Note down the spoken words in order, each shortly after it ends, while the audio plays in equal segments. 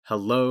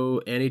Hello,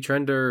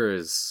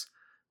 Trenders.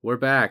 We're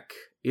back.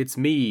 It's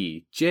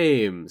me,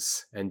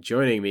 James, and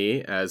joining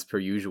me, as per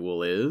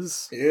usual,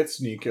 is...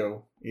 It's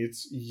Nico.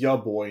 It's ya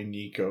boy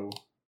Nico.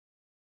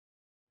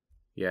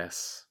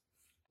 Yes.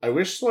 I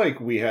wish,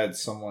 we had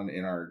someone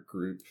in our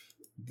group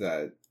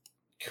that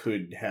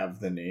could have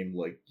the name,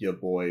 ya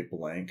boy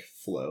blank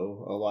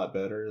flow a lot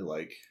better,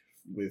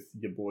 with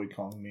ya boy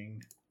Kong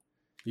Ming.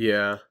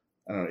 Yeah.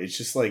 I don't know, it's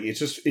just,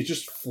 it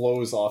just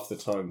flows off the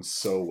tongue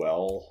so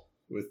well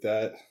with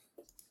that.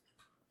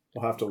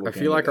 We'll have to look I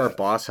feel like that. our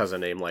boss has a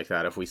name like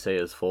that if we say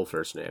his full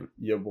first name.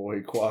 Ya boy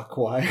Kwa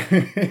Kwai.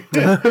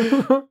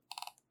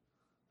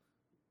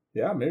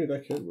 Yeah, maybe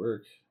that could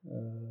work.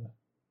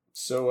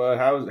 So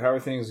how are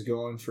things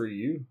going for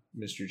you,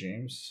 Mr.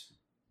 James?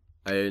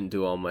 I didn't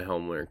do all my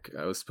homework.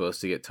 I was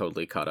supposed to get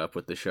totally caught up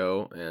with the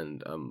show,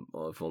 and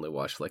I've only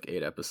watched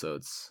 8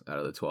 episodes out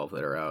of the 12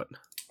 that are out.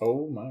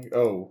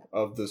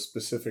 Of the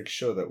specific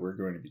show that we're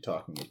going to be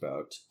talking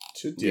about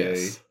today.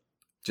 Yes.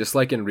 Just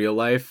like in real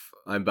life,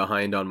 I'm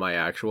behind on my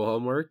actual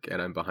homework,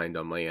 and I'm behind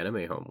on my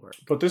anime homework.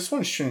 But this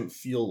one shouldn't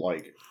feel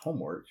like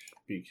homework,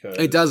 because...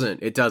 It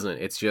doesn't.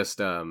 It's just,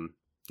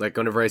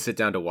 whenever I sit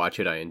down to watch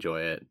it, I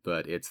enjoy it,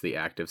 but it's the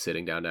act of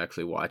sitting down to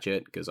actually watch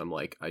it, because I'm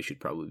like, I should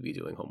probably be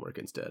doing homework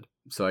instead.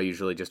 So I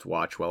usually just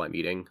watch while I'm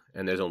eating,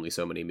 and there's only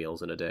so many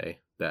meals in a day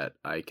that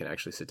I can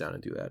actually sit down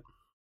and do that.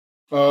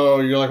 Oh,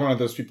 you're like one of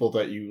those people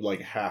that you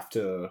have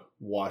to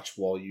watch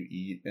while you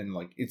eat, and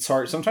it's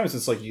hard. Sometimes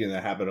it's you get in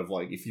the habit of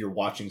if you're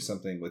watching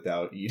something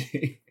without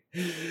eating,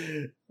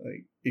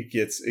 it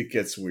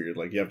gets weird.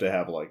 You have to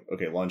have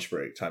okay, lunch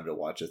break, time to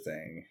watch a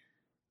thing.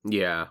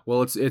 Yeah,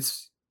 well,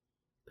 it's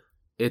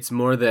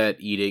more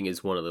that eating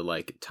is one of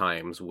the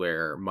times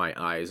where my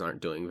eyes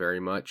aren't doing very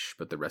much,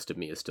 but the rest of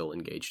me is still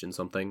engaged in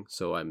something.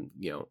 So I'm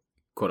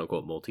quote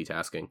unquote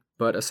multitasking.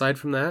 But aside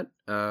from that,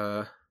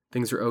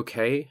 things are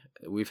okay.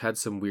 We've had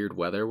some weird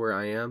weather where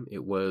I am.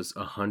 It was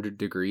 100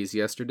 degrees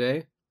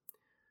yesterday.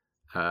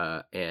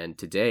 And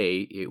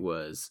today it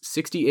was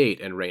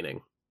 68 and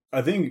raining.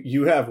 I think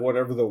you have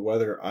whatever the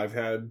weather I've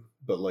had,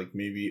 but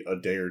maybe a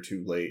day or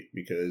two late,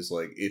 because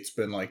it's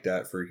been like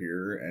that for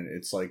here, and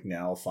it's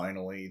now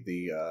finally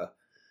the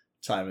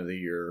time of the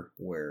year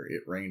where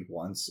it rained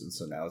once, and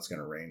so now it's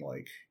going to rain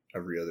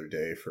every other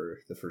day for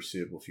the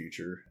foreseeable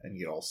future, and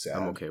get all sad.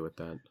 I'm okay with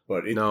that.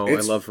 But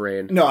I love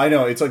rain. No, I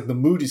know. It's the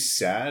mood is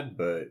sad,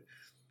 but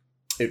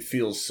it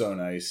feels so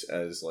nice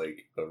as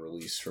a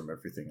release from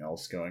everything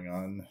else going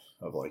on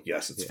of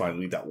yes, it's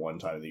finally that one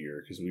time of the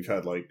year, because we've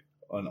had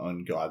an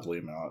ungodly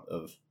amount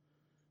of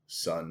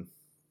sun.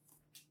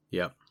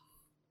 Yep.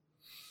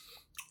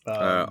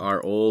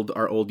 Our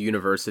old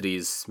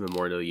university's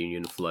Memorial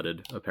Union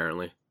flooded,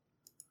 apparently.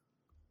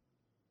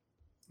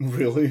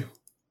 Really?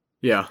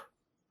 Yeah.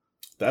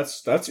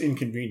 That's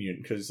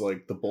inconvenient, because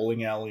the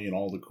bowling alley and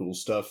all the cool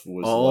stuff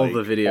was all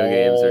the video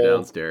games are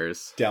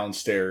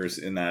downstairs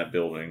in that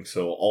building,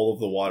 so all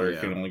of the water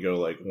can only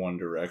go one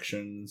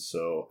direction.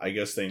 So I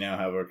guess they now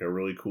have a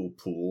really cool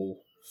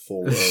pool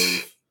full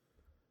of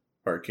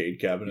arcade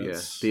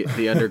cabinets. Yeah,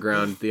 the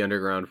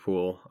underground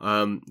pool.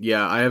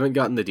 Yeah, I haven't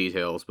gotten the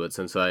details, but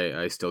since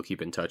I still keep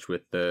in touch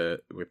with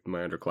my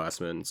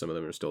underclassmen, some of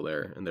them are still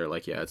there, and they're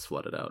yeah, it's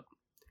flooded out.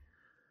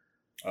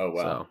 Oh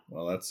wow. So,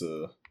 well, that's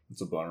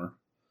a bummer.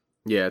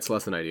 Yeah, it's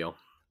less than ideal.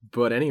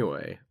 But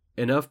anyway,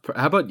 enough.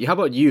 How about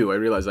you? I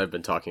realize I've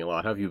been talking a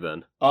lot. How have you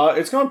been?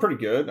 It's gone pretty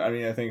good. I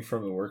mean, I think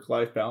from the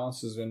work-life balance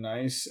has been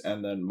nice,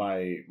 and then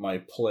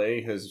my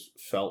play has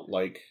felt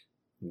like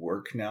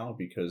work now,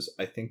 because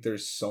I think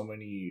there's so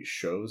many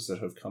shows that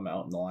have come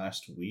out in the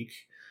last week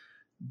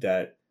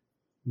that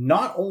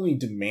not only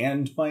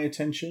demand my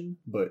attention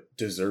but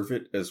deserve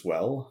it as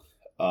well.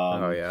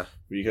 Yeah,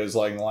 because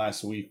in the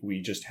last week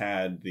we just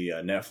had the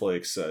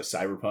Netflix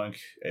Cyberpunk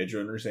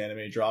Edgerunners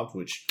anime dropped,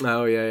 which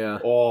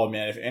oh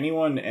man, if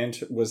anyone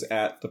was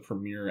at the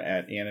premiere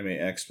at Anime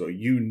Expo,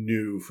 you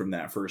knew from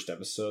that first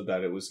episode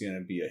that it was going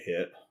to be a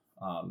hit,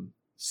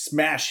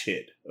 smash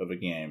hit of a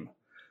game.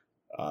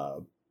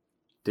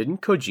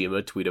 Didn't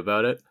Kojima tweet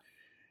about it?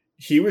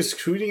 He was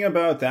tweeting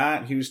about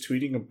that. He was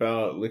tweeting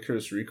about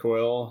Licorice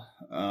Recoil.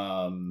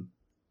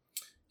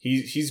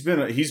 He's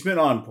been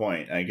on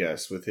point, I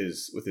guess, with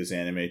his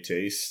anime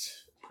taste.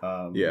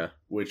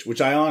 Which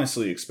I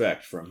honestly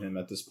expect from him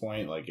at this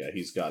point.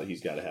 He's got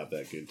to have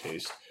that good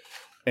taste.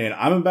 And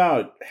I'm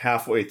about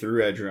halfway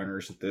through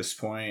Edgerunners at this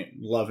point,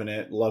 loving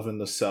it, loving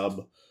the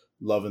sub,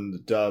 loving the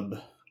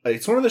dub.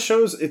 It's one of the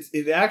shows.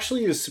 It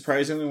actually is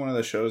surprisingly one of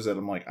the shows that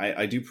I'm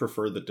I do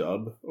prefer the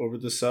dub over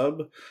the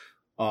sub,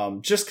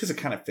 just because it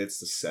kind of fits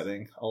the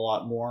setting a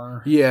lot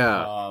more.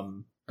 Yeah,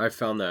 I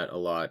found that a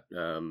lot.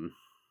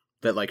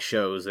 That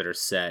shows that are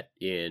set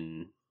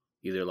in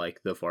either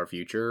the far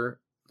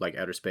future,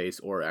 outer space,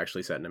 or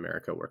actually set in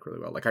America work really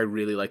well. I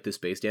really like the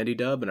Space Dandy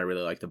dub, and I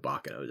really like the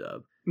Baccano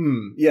dub.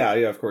 Yeah,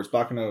 of course.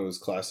 Baccano is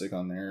classic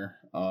on there.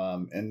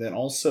 And then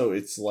also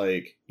it's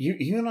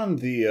even on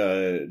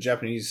the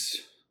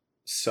Japanese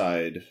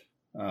side,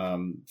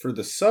 for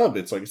the sub,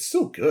 it's it's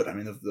still good. I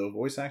mean, the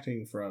voice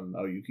acting from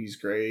Aoyuki's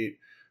great.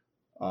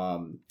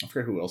 I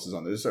forget who else is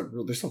on there.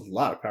 There's a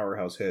lot of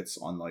powerhouse hits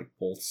on like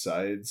both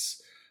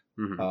sides.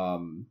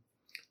 Mm-hmm.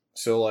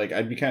 So like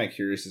I'd be kind of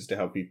curious as to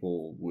how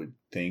people would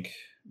think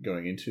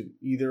going into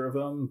either of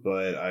them,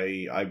 but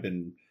I've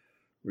been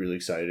really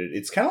excited.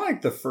 It's kind of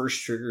like the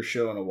first Trigger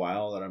show in a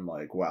while that I'm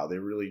like, wow, they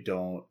really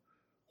don't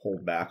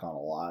hold back on a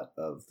lot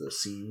of the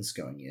scenes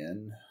going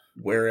in.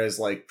 Whereas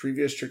like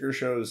previous Trigger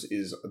shows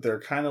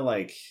they're kind of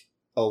like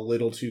a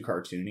little too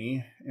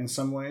cartoony in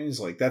some ways.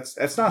 Like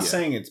that's not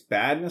saying it's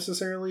bad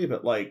necessarily,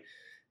 but like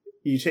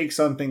you take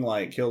something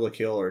like Kill la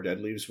Kill or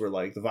Dead Leaves where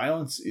like the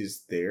violence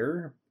is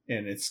there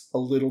and it's a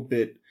little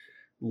bit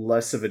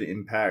less of an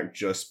impact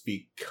just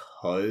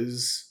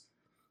because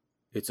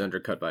it's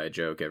undercut by a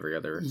joke every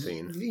other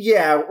scene.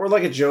 Yeah, or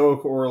like a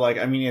joke, or like,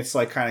 I mean, it's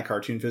like kind of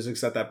cartoon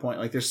physics at that point.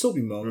 Like there's still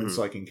be moments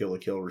like in Kill la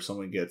Kill where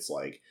someone gets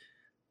like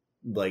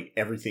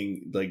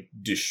everything like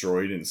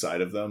destroyed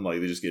inside of them,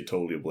 like they just get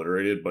totally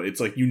obliterated, but it's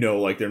like, you know,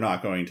 like they're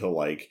not going to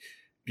like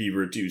be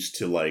reduced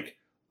to like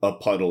a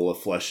puddle of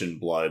flesh and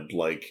blood,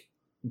 like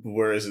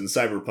whereas in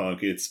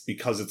Cyberpunk it's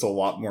because it's a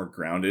lot more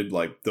grounded,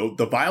 like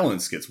the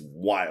violence gets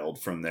wild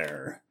from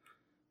there.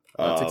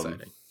 That's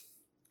exciting.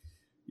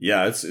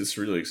 Yeah, it's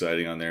really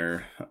exciting on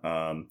there.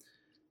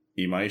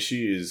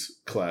 Imaishi is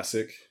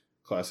classic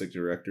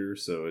director,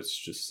 so it's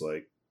just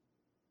like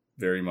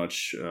very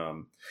much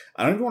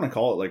I don't even want to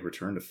call it like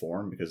return to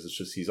form, because it's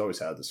just he's always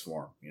had this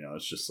form, you know.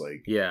 It's just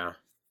like, yeah,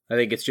 I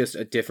think it's just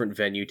a different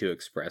venue to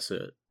express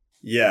it.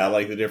 Yeah,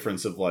 like the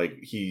difference of like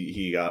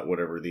he got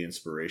whatever the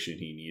inspiration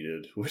he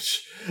needed,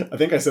 which I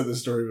think I said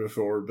this story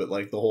before, but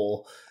like the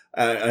whole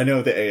I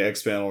know the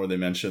AX panel where they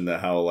mentioned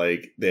that how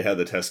like they had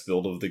the test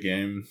build of the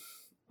game,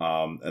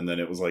 and then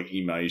it was like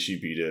Imaishi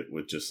beat it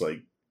with just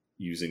like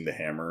using the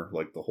hammer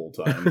like the whole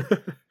time.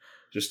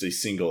 Just a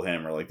single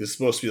hammer. Like this is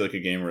supposed to be like a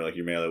game where like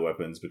your melee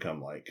weapons become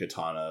like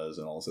katanas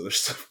and all this other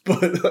stuff,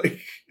 but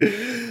like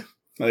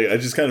I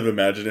just kind of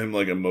imagine him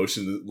like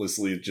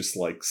emotionlessly just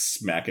like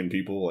smacking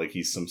people like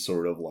he's some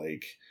sort of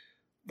like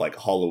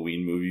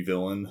Halloween movie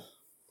villain.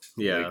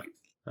 Yeah, like,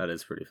 that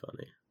is pretty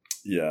funny.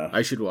 Yeah.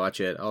 I should watch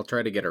it. I'll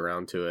try to get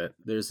around to it.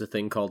 There's a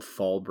thing called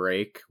Fall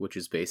Break, which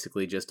is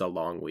basically just a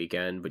long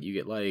weekend, but you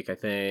get like, I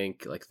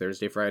think, like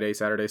Thursday, Friday,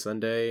 Saturday,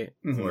 Sunday,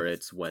 or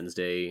it's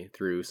Wednesday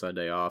through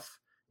Sunday off,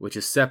 which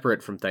is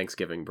separate from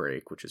Thanksgiving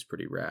break, which is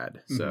pretty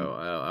rad. So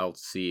I'll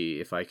see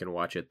if I can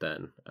watch it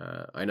then.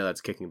 I know that's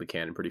kicking the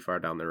can pretty far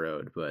down the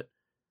road, but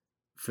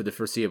for the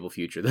foreseeable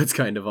future, that's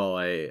kind of all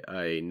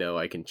I know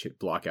I can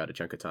block out a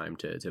chunk of time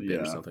to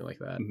binge something like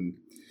that.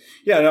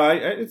 Yeah, no,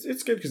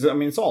 it's good because I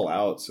mean it's all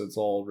out, so it's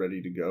all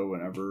ready to go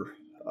whenever.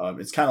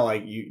 It's kind of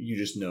like you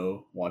just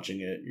know watching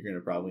it, you're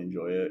gonna probably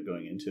enjoy it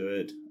going into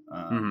it.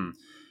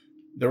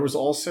 There was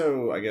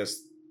also, I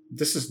guess,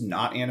 this is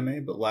not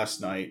anime, but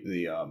last night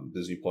the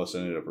Disney Plus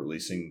ended up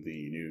releasing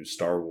the new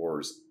Star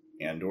Wars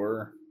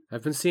Andor.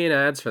 I've been seeing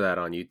ads for that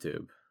on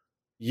YouTube.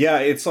 Yeah,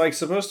 it's like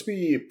supposed to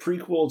be a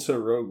prequel to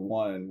Rogue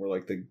One, where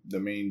like the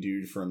main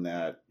dude from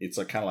that, it's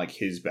like kind of like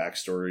his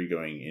backstory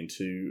going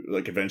into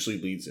like eventually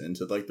leads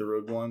into like the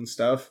Rogue One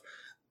stuff.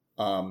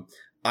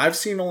 I've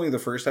seen only the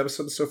first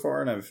episode so far,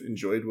 and I've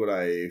enjoyed what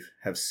I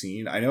have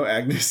seen. I know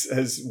Agnes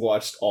has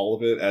watched all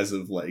of it as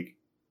of like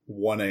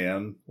 1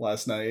 a.m.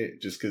 last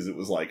night, just because it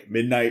was like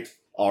midnight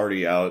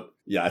already out.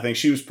 Yeah, I think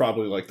she was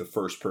probably like the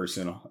first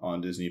person on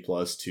Disney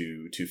Plus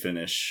to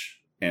finish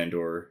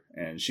Andor,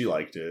 and she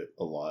liked it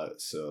a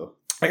lot. So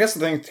I guess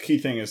the key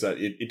thing is that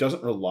it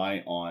doesn't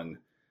rely on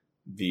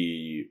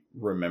the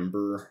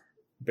remember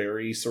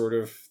berry sort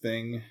of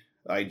thing,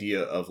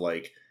 idea of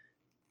like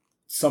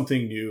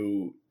something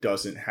new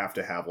doesn't have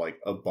to have like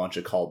a bunch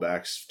of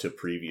callbacks to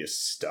previous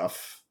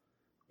stuff.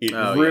 It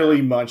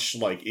really much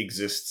like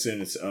exists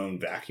in its own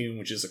vacuum,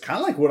 which is kind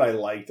of like what I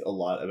liked a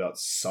lot about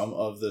some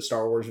of the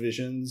Star Wars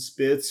Visions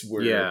bits,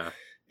 where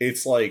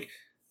it's like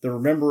the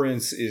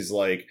remembrance is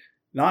like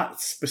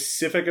not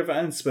specific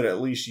events, but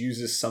at least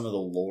uses some of the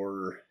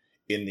lore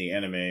in the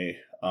anime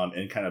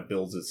and kind of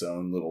builds its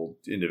own little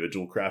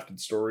individual crafted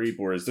story.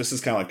 Whereas this is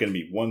kind of like going to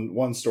be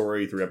one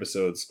story, 3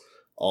 episodes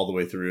all the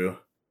way through.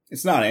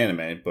 It's not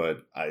anime, but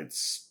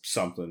it's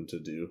something to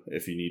do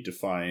if you need to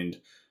find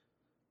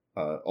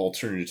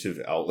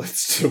alternative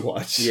outlets to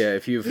watch. Yeah,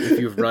 if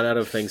you've run out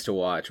of things to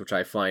watch, which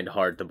I find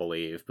hard to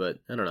believe, but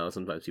I don't know,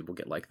 sometimes people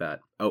get like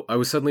that. Oh, I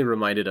was suddenly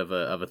reminded of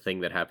a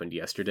thing that happened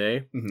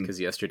yesterday, because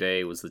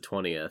yesterday was the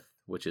 20th,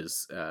 which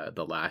is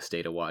the last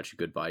day to watch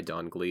Goodbye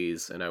Don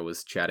Glees, and I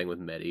was chatting with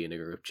Medi in a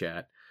group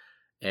chat,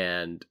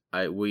 and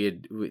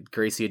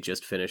Gracie had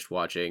just finished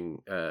watching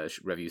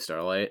Revue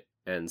Starlight,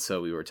 and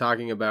so we were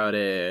talking about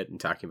it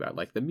and talking about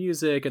like the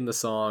music and the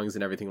songs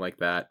and everything like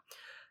that,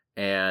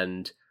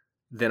 and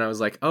then I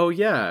was like, oh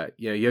yeah,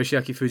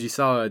 Yoshiaki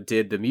Fujisawa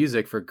did the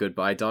music for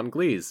Goodbye Don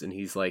Glees. And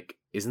he's like,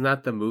 isn't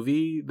that the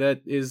movie that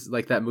is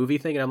like that movie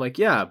thing? And I'm like,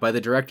 yeah, by the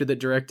director that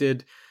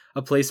directed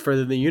A Place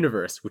Further in the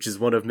Universe, which is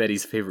one of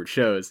Medi's favorite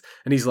shows.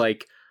 And he's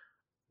like,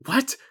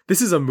 what? This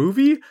is a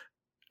movie?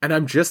 And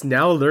I'm just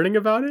now learning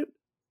about it?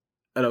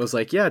 And I was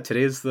like, yeah,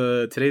 today's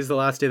the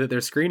last day that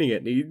they're screening it.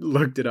 And he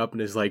looked it up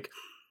and is like,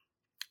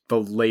 the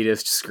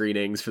latest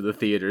screenings for the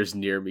theaters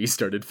near me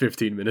started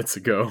 15 minutes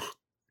ago.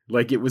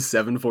 Like, it was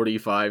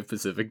 7:45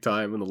 Pacific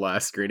time, and the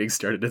last screening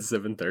started at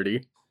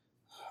 7:30.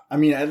 I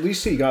mean, at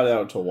least he got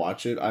out to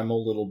watch it. I'm a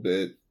little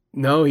bit...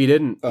 No, he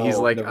didn't. He's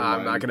like,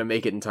 I'm not going to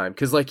make it in time.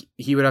 Because, like,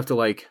 he would have to,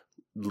 like,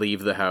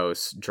 leave the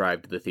house,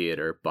 drive to the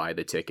theater, buy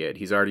the ticket.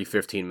 He's already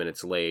 15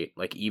 minutes late.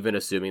 Like, even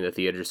assuming the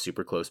theater's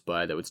super close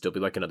by, that would still be,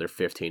 like, another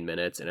 15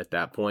 minutes. And at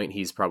that point,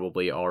 he's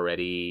probably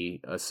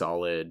already a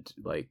solid,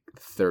 like,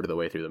 third of the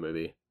way through the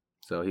movie.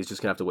 So he's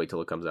just going to have to wait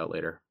till it comes out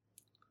later.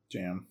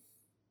 Damn.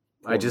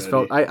 I just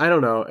felt, I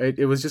don't know,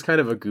 it was just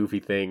kind of a goofy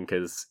thing,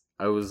 because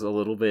I was a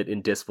little bit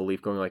in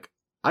disbelief going like,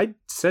 I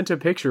sent a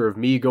picture of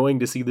me going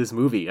to see this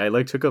movie. I,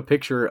 like, took a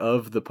picture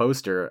of the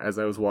poster as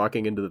I was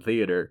walking into the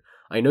theater.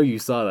 I know you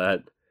saw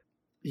that.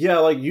 Yeah,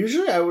 like,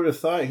 usually I would have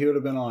thought he would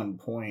have been on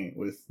point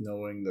with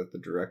knowing that the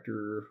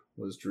director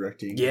was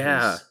directing.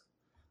 Yeah.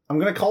 I'm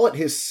going to call it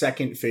his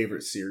second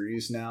favorite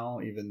series now,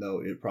 even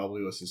though it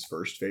probably was his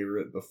first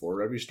favorite before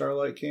Revy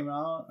Starlight came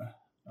out.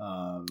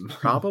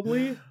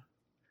 Probably?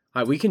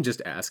 We can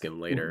just ask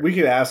him later. We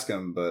could ask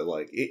him, but,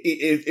 like,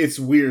 it's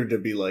weird to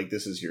be like,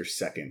 this is your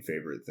second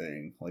favorite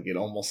thing. Like, it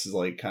almost is,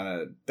 like, kind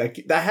of...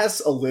 That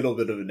has a little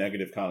bit of a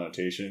negative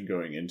connotation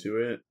going into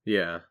it.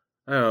 Yeah.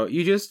 I don't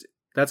know,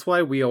 that's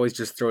why we always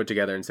just throw it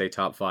together and say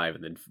top 5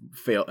 and then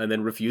fail, and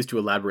then refuse to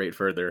elaborate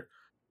further.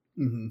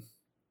 Mm-hmm.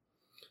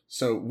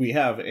 So we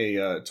have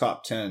a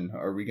top 10.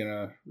 Are we going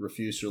to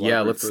refuse to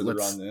elaborate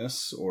further on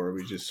this, or are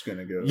we just going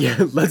to go...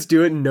 Yeah, let's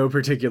do it in no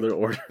particular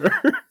order.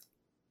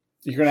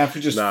 You're going to have to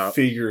just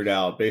figure it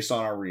out based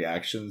on our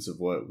reactions of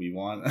what we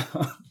want.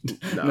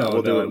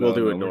 We'll do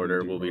it in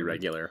order. We'll be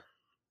regular.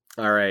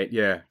 All right,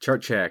 yeah.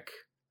 Chart check.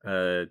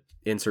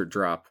 Insert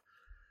drop.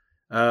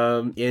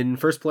 In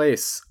first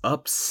place,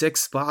 up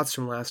 6 spots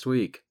from last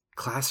week.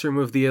 Classroom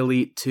of the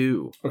Elite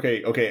 2.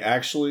 Okay.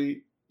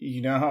 Actually,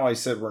 you know how I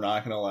said we're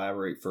not going to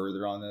elaborate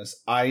further on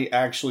this? I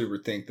actually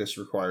would think this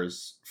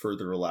requires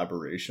further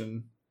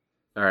elaboration.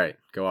 All right,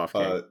 go off.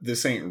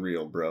 This ain't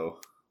real, bro.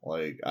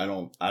 Like, I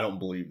don't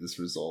believe this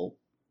result.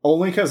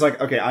 Only because,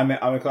 like, okay, I'm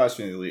a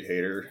Classroom of the Elite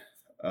hater.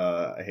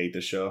 I hate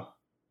this show.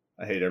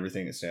 I hate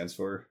everything it stands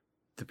for.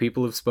 The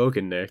people have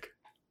spoken, Nick.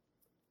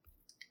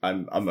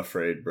 I'm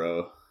afraid,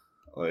 bro.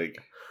 Like,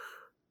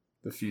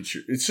 the future.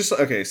 It's just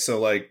okay. So,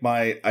 like,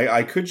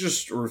 I could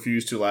just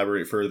refuse to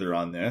elaborate further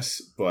on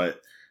this, but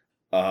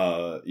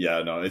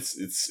yeah, no,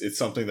 it's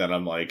something that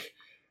I'm like,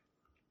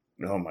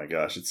 oh my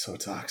gosh, it's so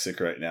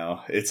toxic right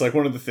now. It's like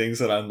one of the things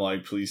that I'm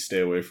like, please stay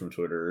away from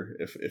Twitter.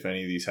 If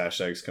any of these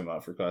hashtags come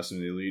out for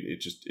Classroom of the Elite,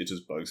 it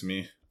just bugs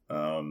me.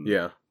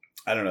 Yeah.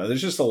 I don't know.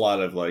 There's just a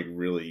lot of, like,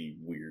 really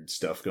weird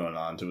stuff going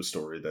on to a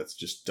story that's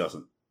just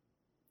doesn't.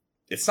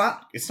 It's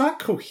not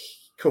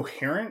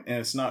coherent and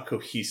it's not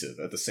cohesive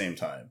at the same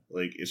time.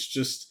 Like, it's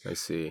just. I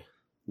see.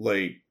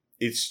 Like,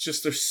 it's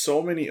just, there's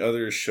so many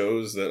other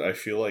shows that I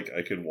feel like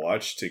I could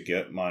watch to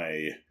get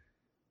my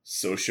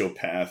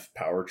sociopath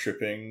power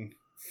tripping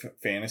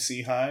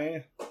fantasy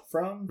high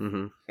from.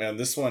 Mm-hmm. And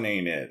this one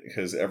ain't it,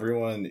 because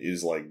everyone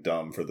is, like,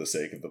 dumb for the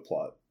sake of the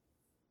plot.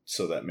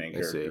 So that main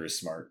character is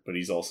smart, but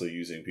he's also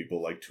using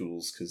people like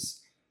tools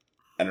because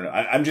I don't know.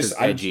 I'm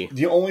edgy.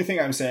 The only thing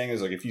I'm saying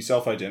is, like, if you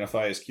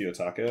self-identify as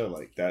Kiyotaka,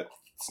 like, that,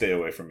 stay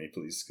away from me,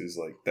 please, because,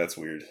 like, that's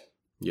weird.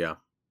 Yeah.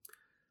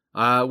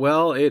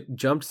 Well, it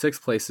jumped 6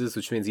 places,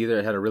 which means either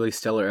it had a really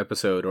stellar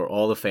episode or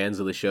all the fans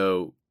of the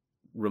show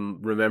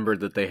remembered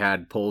that they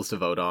had polls to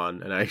vote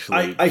on and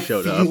actually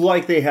showed up. I feel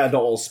like they had to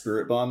all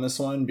spirit bomb this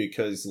one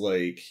because,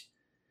 like,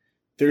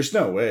 there's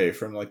no way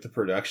from, like, the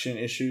production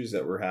issues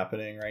that were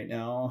happening right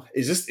now.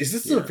 Is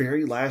this the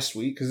very last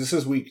week? Because this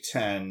is week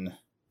 10.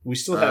 We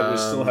still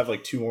have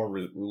like 2 more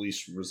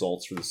release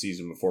results for the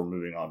season before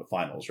moving on to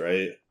finals,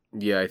 right?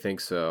 Yeah, I think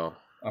so.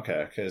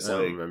 Okay, because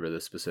I don't remember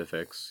the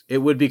specifics. It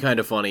would be kind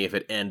of funny if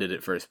it ended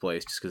at first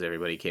place just because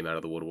everybody came out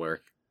of the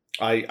woodwork.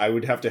 I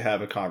would have to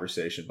have a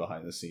conversation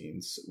behind the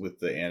scenes with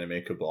the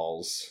anime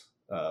cabals.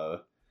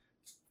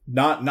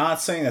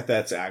 Not saying that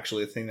that's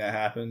actually a thing that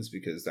happens,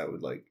 because that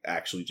would, like,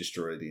 actually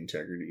destroy the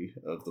integrity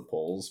of the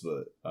polls,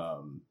 but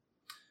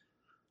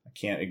I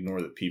can't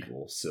ignore the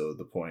people, so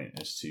the point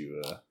is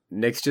to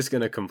Nick's just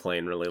gonna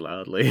complain really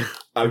loudly.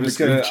 I'm just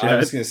gonna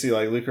see,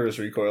 like, Licorice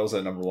Recoils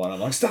at number 1. I'm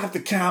like, stop the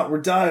count,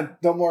 we're done.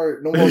 No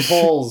more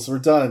polls, we're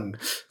done.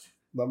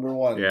 Number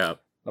 1. Yeah.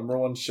 Number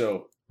 1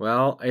 show.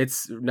 Well,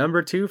 it's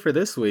number 2 for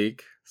this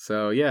week.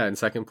 So yeah, in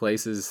second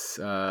place is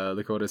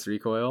Licorice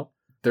Recoil.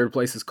 Third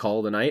place is Call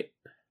of the Night.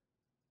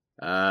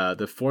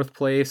 The fourth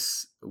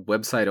place,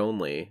 Website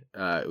Only,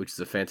 which is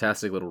a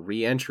fantastic little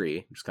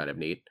re-entry, which is kind of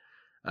neat,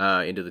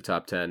 into the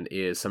top 10,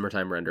 is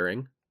Summertime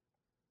Rendering.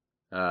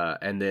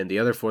 And then the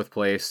other fourth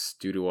place,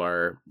 due to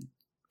our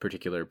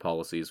particular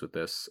policies with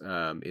this,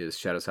 is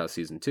Shadow's House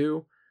Season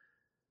 2.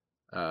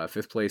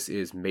 Fifth place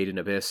is Made in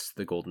Abyss,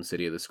 The Golden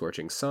City of the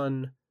Scorching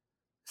Sun.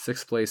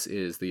 Sixth place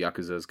is The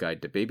Yakuza's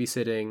Guide to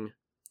Babysitting.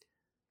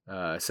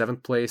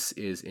 Seventh place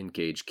is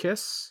Engage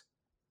Kiss.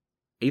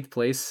 Eighth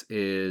place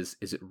is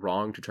It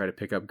Wrong to Try to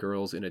Pick Up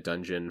Girls in a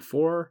Dungeon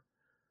 4?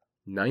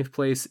 9th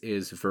place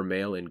is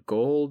Vermeil in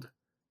Gold,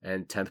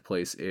 and 10th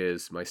place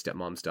is My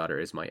Stepmom's Daughter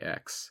is My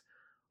Ex.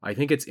 I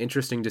think it's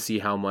interesting to see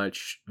how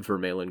much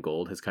Vermeil in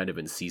Gold has kind of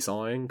been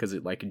seesawing, because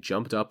it like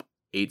jumped up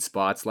 8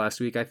 spots last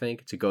week, I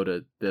think, to go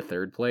to the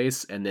 3rd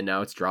place, and then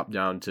now it's dropped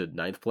down to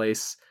 9th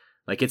place.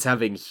 Like, it's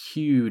having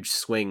huge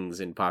swings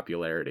in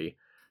popularity.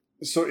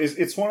 So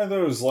it's one of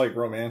those like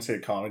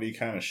romantic comedy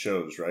kind of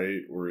shows, right?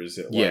 Or is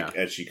it like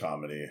ecchi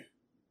comedy?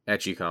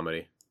 Ecchi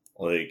comedy.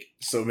 Like,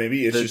 so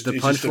maybe it's just the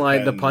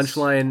punchline. The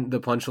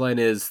punchline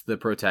is the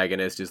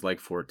protagonist is like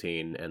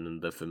 14, and then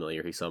the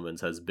familiar he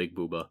summons has big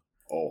booba.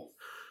 Oh,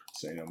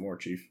 say no more,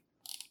 Chief.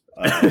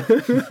 I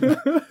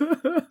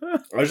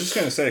was just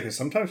gonna say, because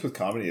sometimes with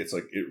comedy, it's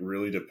like it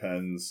really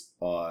depends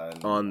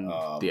on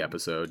the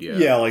episode.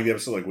 Yeah, like the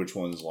episode, like which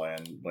ones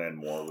land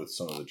more with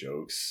some of the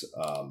jokes.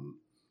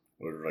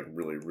 What like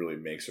really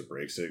makes or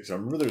breaks it. Because I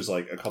remember there's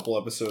like a couple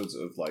episodes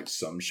of like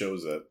some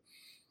shows that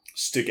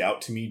stick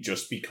out to me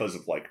just because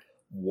of like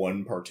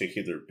one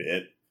particular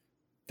bit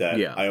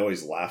that I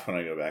always laugh when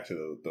I go back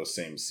to those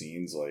same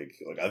scenes. Like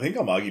I think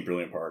Amagi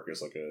Brilliant Park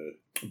is like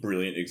a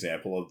brilliant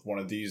example of one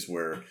of these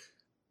where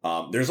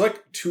there's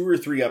like 2 or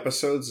 3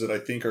 episodes that I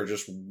think are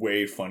just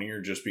way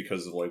funnier just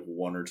because of like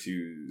 1 or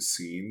 2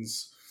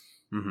 scenes.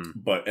 Mm-hmm.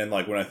 But and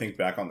like when I think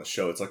back on the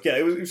show, it's like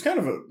it was kind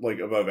of a, like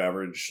above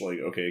average, like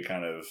okay,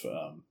 kind of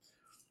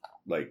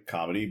like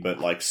comedy, but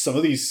like some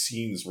of these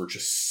scenes were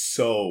just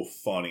so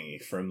funny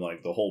from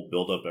like the whole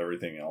build up,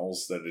 everything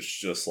else, that it's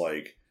just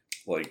like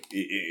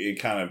it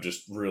kind of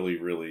just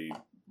really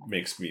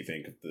makes me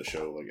think of the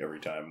show like every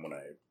time when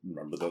I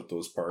remember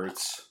those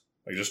parts.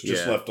 Like just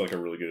left like a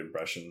really good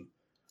impression.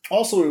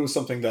 Also, it was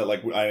something that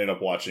like I ended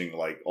up watching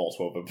like all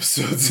 12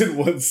 episodes in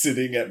one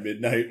sitting at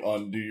midnight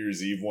on New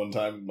Year's Eve one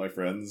time with my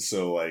friends.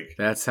 So like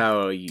that's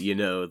how you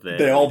know that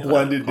they all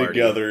blended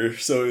together.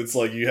 So it's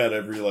like you had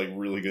every like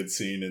really good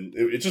scene, and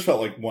it just felt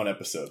like one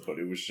episode, but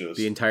it was just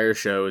the entire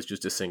show is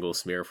just a single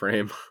smear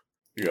frame.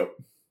 Yep.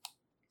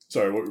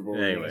 Sorry, what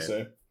were you gonna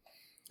say?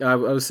 I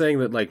was saying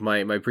that like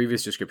my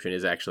previous description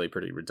is actually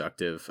pretty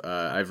reductive.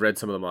 I've read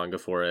some of the manga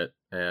for it,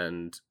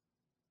 and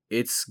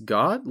it's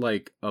got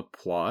like a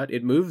plot.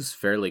 It moves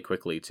fairly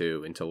quickly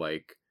too into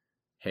like,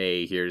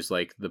 hey, here's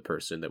like the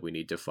person that we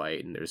need to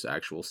fight, and there's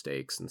actual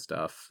stakes and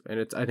stuff.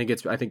 And I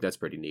think that's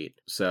pretty neat.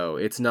 So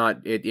it's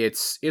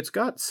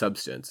got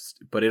substance,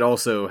 but it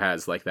also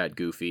has like that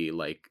goofy,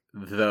 like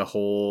the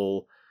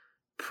whole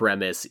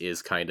premise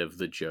is kind of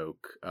the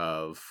joke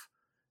of,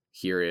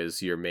 here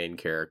is your main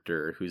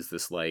character who's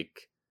this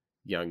like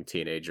young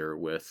teenager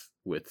with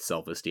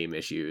self-esteem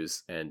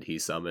issues, and he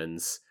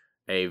summons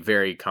a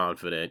very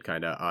confident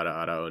kind of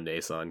Ara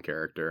One-san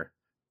character,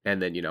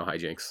 and then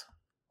hijinks.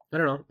 I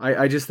don't know.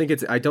 I just think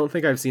I don't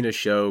think I've seen a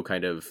show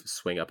kind of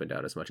swing up and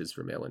down as much as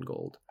Vermeil in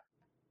Gold.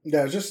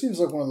 Yeah, it just seems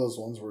like one of those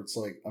ones where it's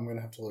like I'm gonna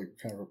have to like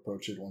kind of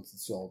approach it once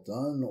it's all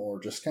done,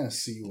 or just kind of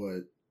see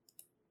what.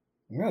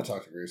 I'm gonna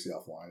talk to Gracie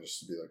offline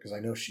just to be like, because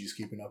I know she's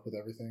keeping up with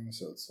everything,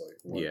 so it's like,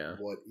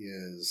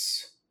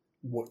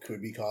 what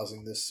could be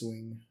causing this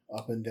swing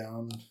up and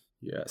down?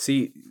 Yeah,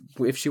 see,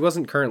 if she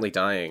wasn't currently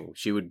dying,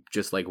 she would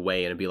just like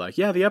weigh in and be like,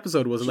 "Yeah, the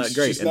episode wasn't that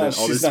great," and then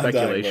all this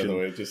speculation. Dying, by the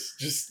way.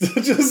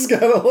 Just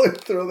gotta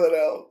like throw that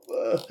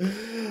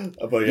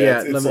out. But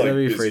yeah, let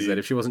me rephrase that.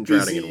 If she wasn't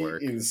drowning in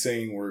work,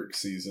 insane work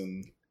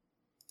season.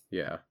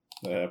 Yeah,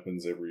 that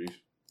happens every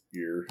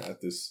year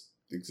at this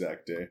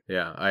exact day.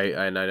 Yeah,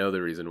 I know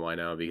the reason why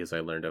now, because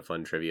I learned a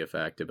fun trivia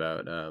fact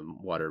about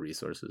water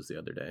resources the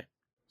other day.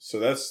 So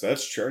that's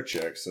chart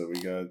check. So we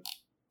got.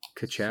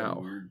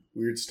 Ka-chow.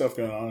 Weird stuff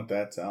going on at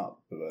that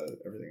top, but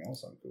everything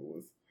else I'm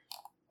cool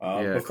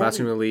with.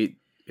 Classroom Elite.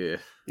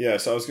 Yeah,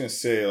 so I was gonna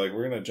say, like,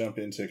 we're gonna jump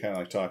into kind of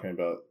like talking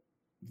about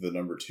the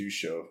number 2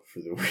 show for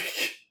the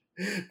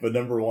week, but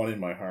number 1 in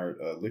my heart,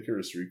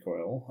 Lycoris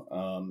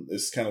Recoil.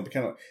 Is kind of.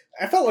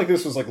 I felt like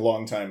this was like a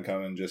long time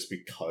coming, just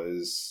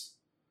because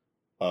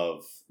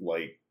of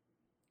like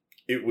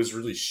it was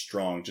really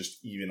strong, just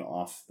even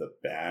off the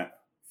bat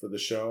for the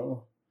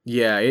show.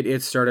 Yeah,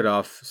 it started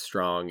off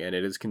strong, and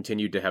it has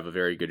continued to have a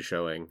very good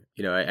showing.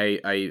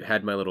 I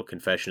had my little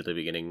confession at the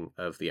beginning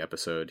of the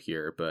episode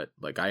here, but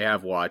like I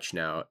have watched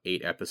now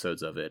 8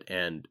 episodes of it,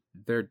 and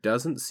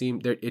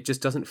it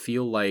just doesn't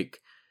feel like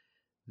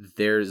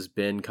there's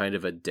been kind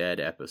of a dead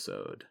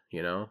episode,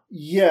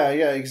 Yeah,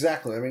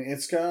 exactly. I mean,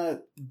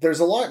 there's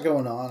a lot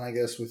going on, I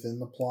guess, within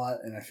the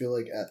plot, and I feel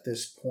like at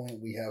this point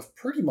we have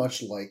pretty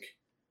much like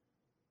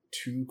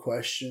 2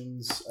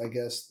 questions, I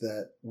guess,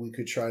 that we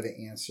could try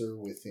to answer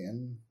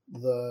within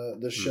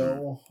the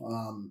show,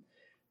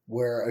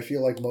 where I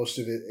feel like most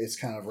of it's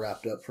kind of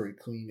wrapped up pretty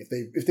clean.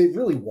 If they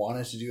really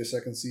wanted to do a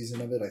second season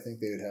of it, I think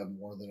they would have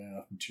more than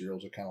enough material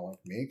to kind of like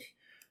make.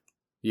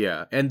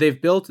 Yeah, and they've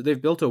built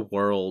a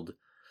world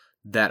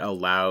that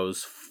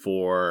allows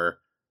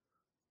for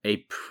a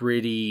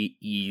pretty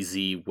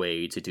easy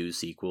way to do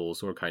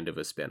sequels or kind of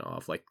a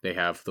spin-off. Like, they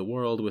have the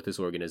world with this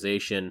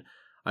organization.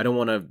 I don't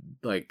want to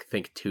like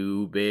think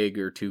too big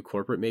or too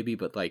corporate maybe,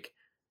 but like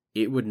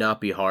it would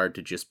not be hard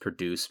to just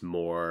produce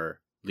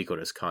more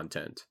Lycoris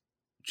content.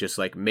 just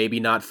like maybe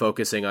not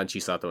focusing on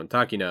Chisato and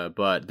Takina,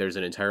 but there's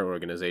an entire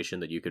organization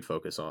that you could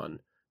focus on.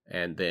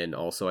 And then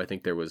also I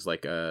think there was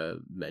like a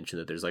mention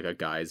that there's like a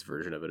guy's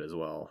version of it as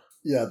well.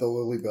 Yeah, the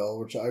Lily Bell,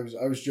 which I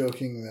was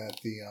joking that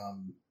the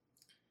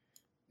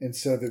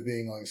instead of it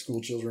being like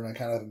school children, I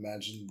kind of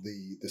imagined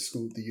the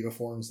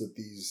uniforms that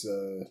these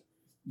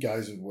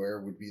guys would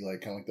wear would be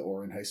like kind of like the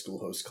Orin High School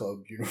Host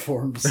Club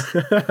uniforms.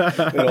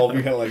 They'd all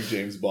be kind of like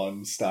James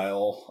Bond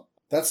style.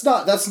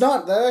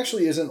 That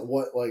actually isn't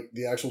what like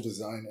the actual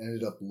design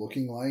ended up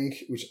looking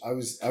like, which I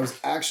was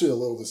actually a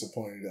little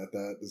disappointed at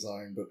that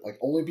design, but like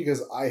only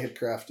because I had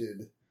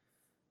crafted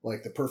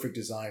like the perfect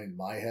design in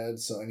my head,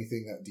 so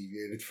anything that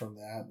deviated from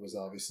that was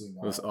obviously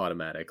not. It was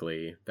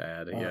automatically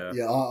bad,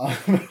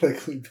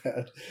 automatically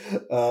bad.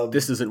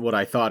 This isn't what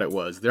I thought it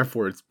was,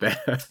 therefore it's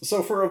bad.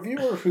 So for a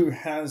viewer who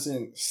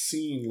hasn't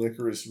seen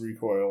Lycoris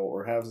Recoil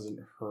or hasn't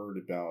heard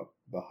about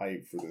the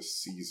hype for this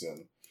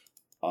season,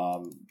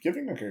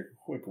 giving like a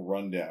quick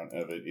rundown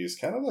of it is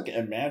kind of like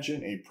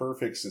imagine a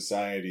perfect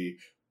society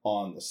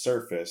on the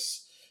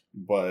surface,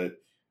 but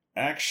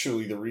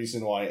actually the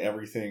reason why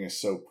everything is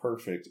so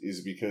perfect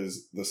is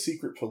because the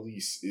secret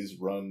police is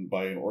run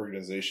by an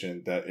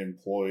organization that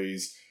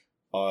employs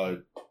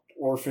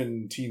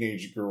orphan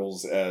teenage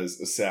girls as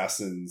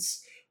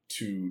assassins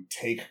to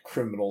take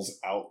criminals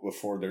out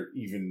before they're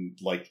even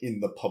like in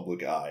the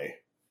public eye.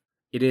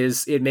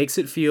 It makes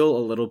it feel a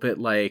little bit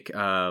like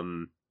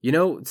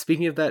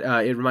speaking of that,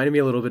 it reminded me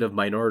a little bit of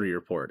Minority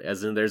Report,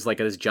 as in there's like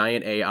this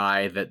giant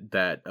AI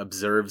that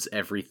observes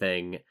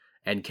everything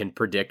and can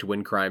predict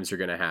when crimes are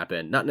going to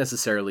happen. Not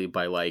necessarily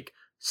by like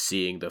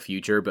seeing the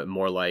future, but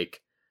more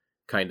like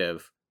kind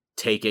of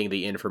taking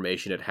the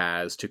information it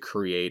has to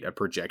create a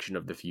projection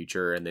of the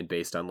future, and then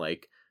based on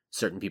like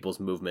certain people's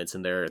movements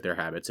and their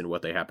habits and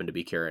what they happen to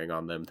be carrying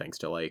on them, thanks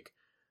to like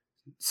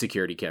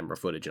security camera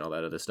footage and all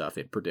that other stuff,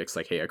 it predicts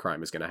like, hey, a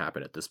crime is going to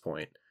happen at this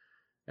point.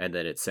 And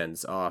then it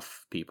sends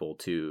off people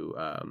to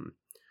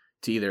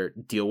either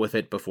deal with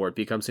it before it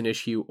becomes an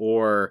issue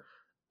or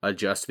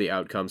adjust the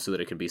outcome so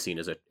that it can be seen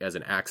as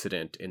an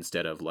accident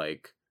instead of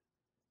like,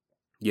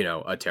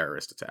 a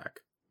terrorist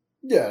attack.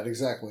 Yeah,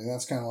 exactly. And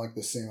that's kind of like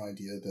the same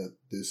idea that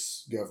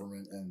this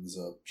government ends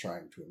up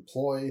trying to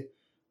employ.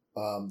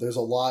 There's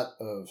a lot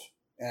of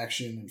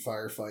action and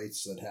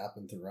firefights that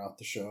happen throughout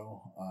the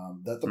show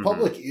that the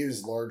public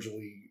is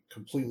largely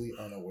completely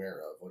unaware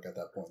of. Like at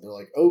that point, they're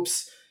like,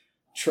 oops,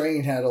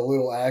 train had a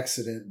little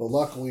accident, but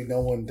luckily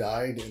no one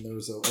died and there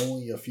was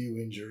only a few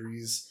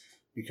injuries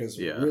because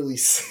we're really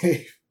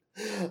safe.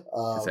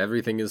 Because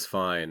everything is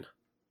fine.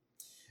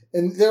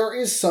 And there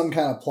is some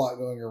kind of plot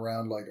going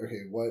around, like,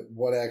 okay,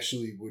 what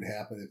actually would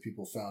happen if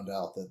people found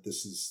out that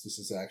this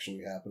is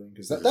actually happening?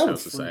 Because that would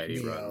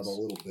freak me out a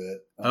little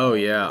bit.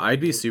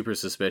 I'd be super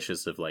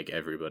suspicious of like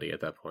everybody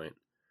at that point.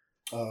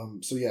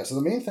 So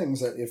the main thing is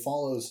that it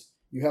follows.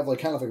 You have like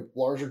kind of a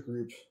larger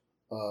group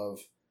of.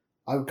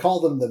 I would call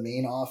them the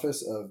main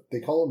office of.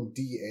 They call them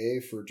DA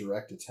for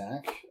direct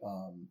attack.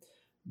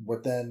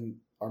 But then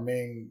our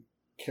main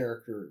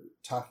character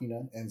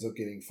Takina ends up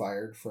getting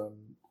fired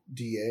from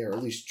DA, or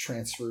at least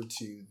transferred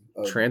to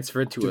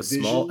a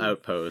small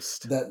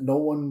outpost that no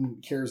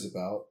one cares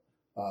about,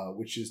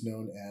 which is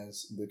known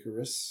as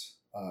Lycoris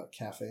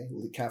Cafe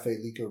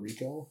Lico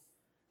Rico.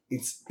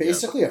 It's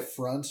basically a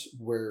front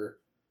where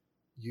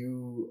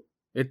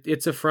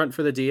it's a front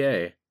for the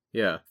DA.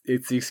 Yeah,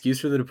 it's the excuse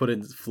for them to put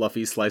in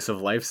fluffy slice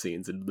of life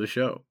scenes into the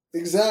show.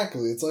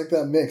 Exactly, it's like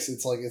that mix.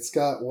 It's like it's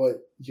got what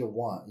you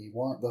want. You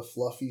want the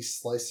fluffy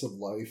slice of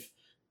life.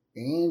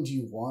 And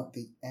you want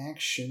the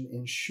action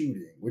and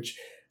shooting, which,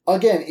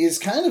 again, is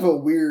kind of a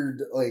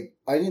weird, like,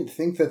 I didn't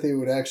think that they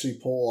would actually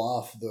pull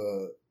off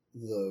the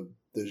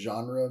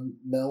genre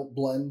melt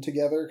blend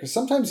together. Because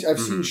sometimes I've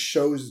seen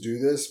shows do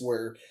this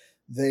where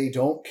they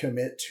don't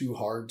commit too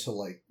hard to,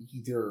 like,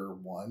 either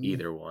one.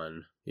 Either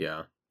one,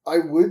 yeah. I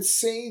would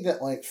say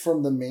that, like,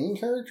 from the main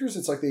characters,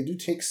 it's like they do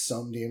take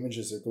some damage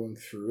as they're going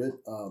through it.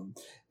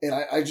 And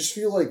I just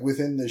feel like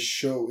within this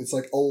show, it's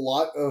like a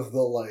lot of the,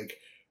 like,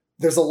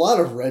 there's a lot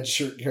of red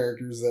shirt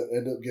characters that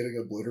end up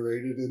getting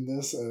obliterated in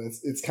this, and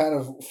it's kind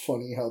of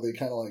funny how they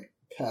kind of like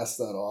pass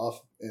that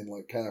off and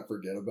like kind of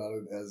forget about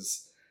it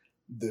as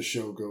the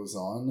show goes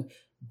on.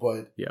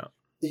 But yeah,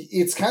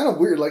 it's kind of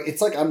weird. Like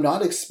it's like I'm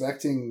not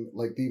expecting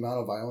like the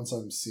amount of violence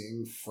I'm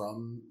seeing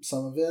from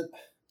some of it.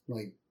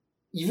 Like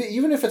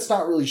even if it's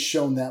not really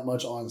shown that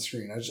much on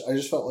screen, I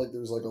just felt like there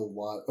was like a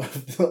lot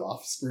of the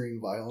off screen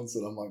violence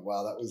that I'm like,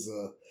 wow, that was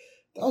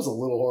a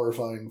little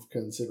horrifying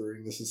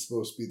considering this is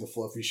supposed to be the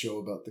fluffy show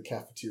about the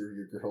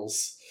cafeteria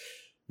girls.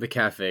 The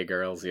cafe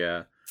girls,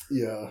 yeah.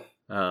 Yeah.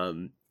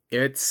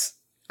 It's,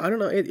 I don't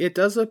know, it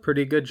does a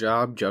pretty good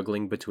job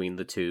juggling between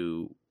the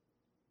two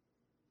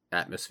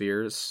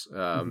atmospheres.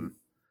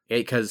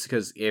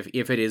 Because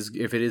if it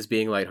is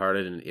being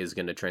lighthearted and is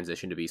going to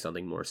transition to be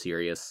something more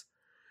serious,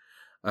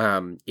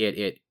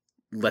 it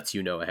lets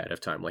you know ahead of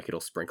time, like it'll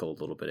sprinkle a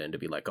little bit in to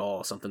be like,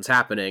 oh, something's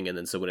happening, and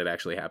then so when it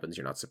actually happens,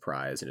 you're not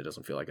surprised, and it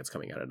doesn't feel like it's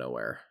coming out of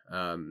nowhere.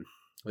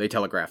 They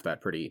telegraph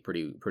that pretty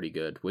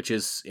good, which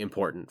is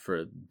important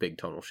for big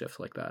tonal shifts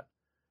like that.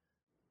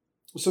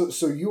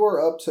 So you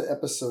are up to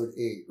episode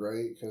 8,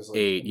 right? 'Cause, like,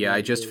 8, yeah.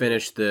 I just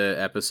finished the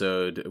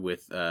episode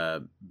with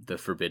the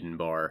Forbidden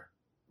Bar.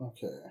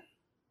 Okay.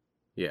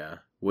 Yeah,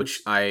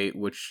 which I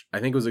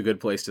think was a good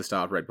place to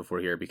stop right before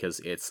here, because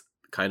it's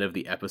kind of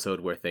the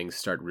episode where things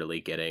start really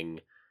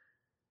getting,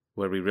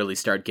 where we really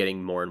start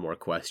getting more and more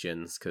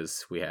questions,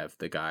 because we have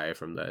the guy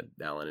from the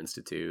Allen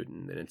Institute,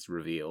 and then it's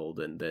revealed,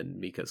 and then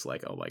Mika's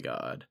like, "Oh my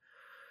god,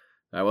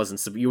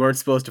 you weren't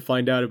supposed to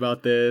find out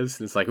about this,"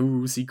 and it's like,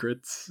 "Ooh,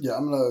 secrets." Yeah,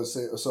 I'm gonna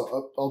say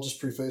so. I'll just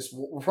preface.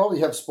 We'll probably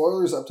have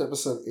spoilers up to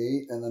episode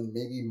 8, and then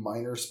maybe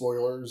minor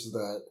spoilers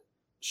that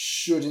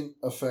shouldn't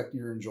affect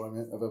your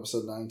enjoyment of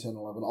episode 9, 10,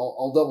 11.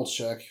 I'll double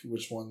check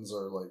which ones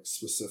are like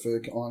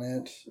specific on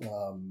it.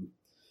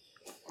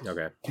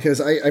 Okay.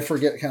 Because I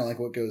forget kind of like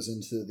what goes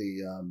into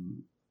the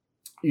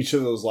each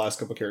of those last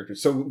couple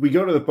characters. So we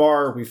go to the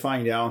bar, we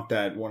find out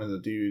that one of the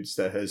dudes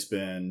that has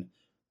been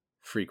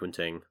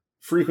frequently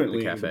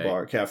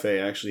the cafe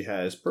actually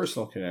has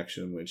personal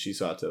connection with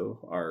Chisato,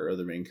 our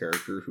other main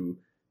character, who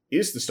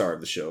is the star of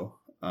the show,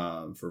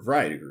 for a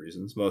variety of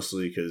reasons,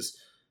 mostly because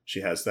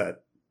she has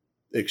that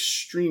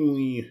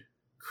extremely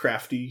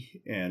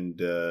crafty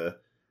and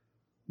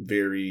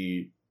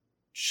very,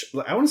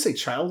 I wouldn't say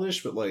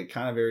childish, but like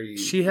kind of very.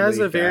 She has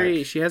a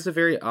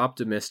very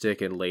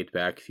optimistic and laid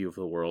back view of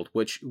the world,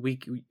 which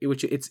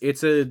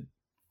it's a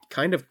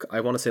kind of, I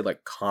want to say,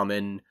 like,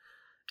 common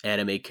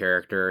anime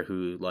character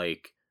who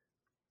like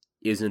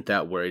isn't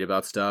that worried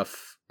about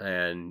stuff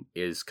and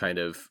is kind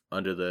of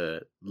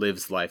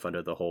lives life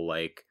under the whole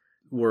like,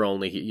 we're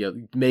only,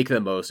 make the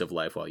most of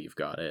life while you've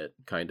got it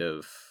kind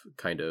of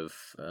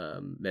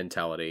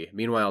mentality.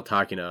 Meanwhile,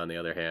 Takina, on the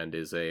other hand,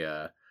 is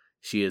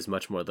she is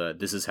much more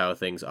this is how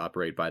things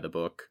operate by the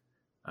book.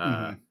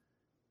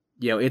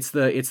 It's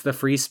the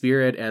free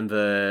spirit and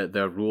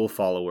the rule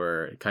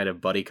follower kind of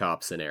buddy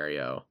cop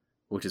scenario,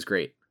 which is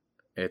great.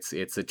 It's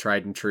a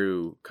tried and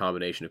true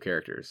combination of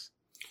characters.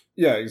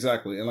 Yeah,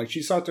 exactly. And like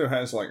Chisato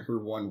has like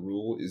her one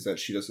rule is that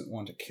she doesn't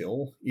want to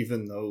kill,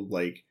 even though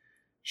like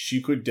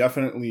she could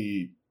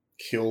definitely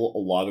kill a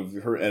lot of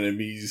her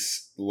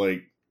enemies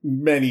like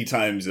many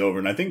times over.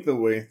 And I think the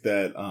way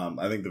that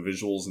I think the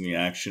visuals and the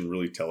action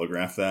really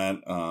telegraph that.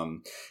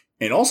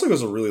 And also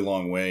goes a really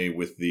long way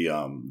with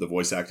the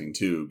voice acting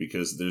too,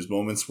 because there's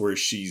moments where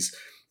she's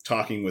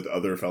talking with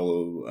other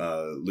fellow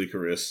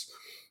Lycoris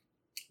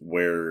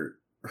where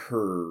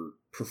her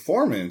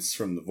performance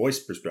from the voice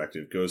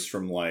perspective goes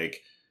from like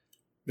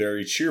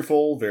very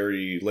cheerful,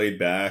 very laid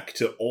back,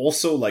 to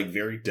also like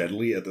very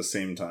deadly at the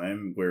same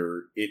time,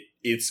 where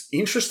it's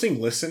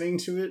interesting listening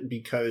to it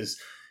because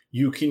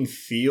you can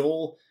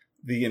feel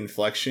the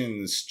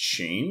inflections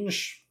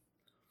change.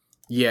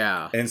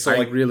 Yeah. And so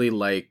I really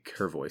like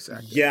her voice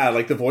acting. Yeah,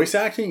 like the voice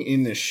acting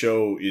in this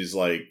show is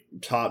like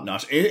top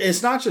notch.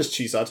 It's not just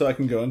Chisato. I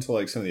can go into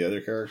like some of the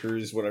other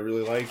characters, what I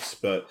really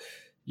liked, but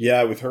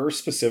yeah, with her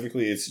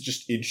specifically, it's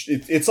just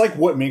it's like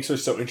what makes her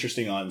so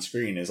interesting on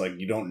screen is like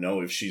you don't know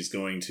if she's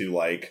going to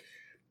like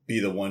be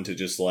the one to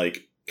just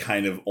like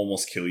kind of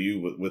almost kill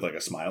you with like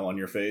a smile on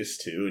your face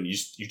too, and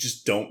you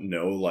just don't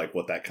know like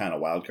what that kind of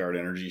wild card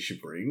energy she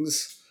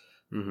brings.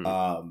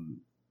 Mm-hmm.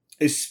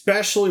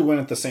 Especially when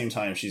at the same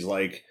time she's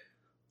like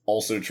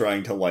also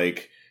trying to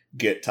like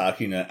get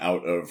Takina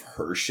out of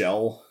her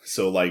shell,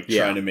 so like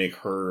trying to make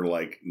her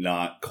like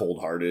not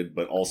cold-hearted,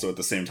 but also at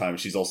the same time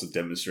she's also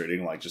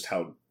demonstrating like just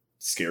how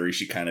scary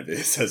she kind of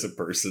is as a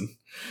person.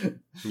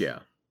 Yeah,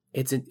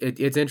 it's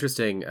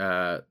interesting.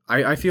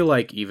 I feel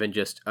like even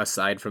just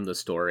aside from the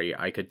story,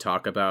 I could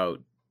talk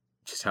about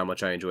just how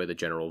much I enjoy the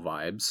general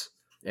vibes,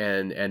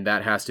 and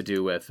that has to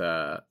do with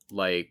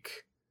like,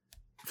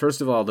 first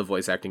of all, the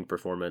voice acting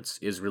performance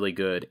is really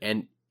good,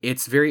 and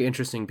it's very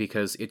interesting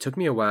because it took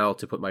me a while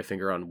to put my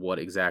finger on what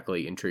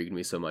exactly intrigued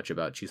me so much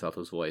about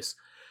Chisato's voice.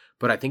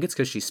 But I think it's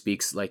because she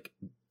speaks, like,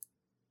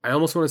 I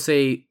almost want to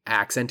say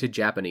accented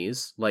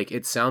Japanese. Like,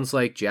 it sounds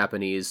like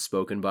Japanese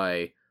spoken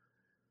by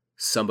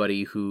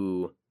somebody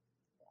who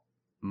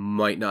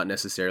might not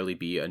necessarily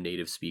be a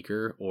native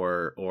speaker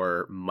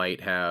or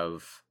might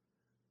have...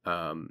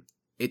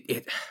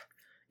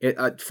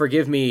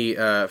 forgive me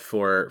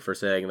for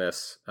saying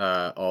this,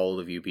 all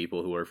of you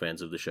people who are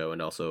fans of the show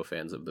and also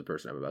fans of the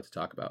person I'm about to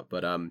talk about.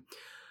 But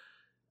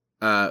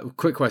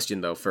quick question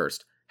though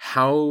first.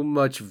 How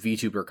much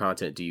VTuber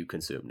content do you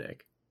consume,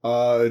 Nick?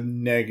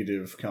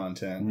 Negative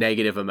content.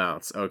 Negative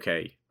amounts.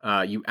 Okay.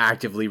 You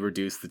actively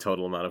reduce the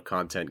total amount of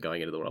content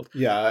going into the world.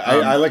 Yeah,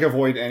 I like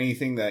avoid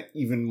anything that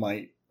even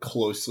might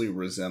closely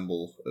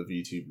resemble a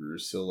VTuber.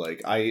 So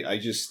like I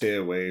just stay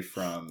away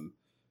from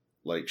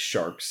like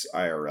Sharks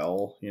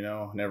IRL,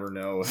 never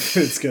know if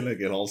it's gonna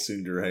get all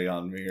tsundere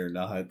on me or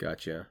not.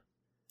 Gotcha.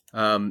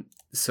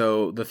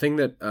 So the thing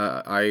that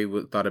I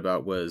thought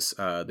about was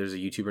there's a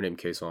YouTuber named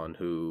Kason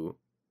who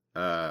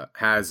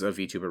has a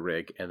VTuber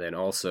rig, and then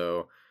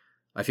also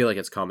I feel like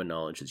it's common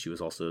knowledge that she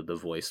was also the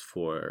voice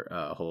for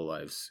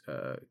Hololive's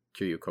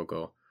Kiryu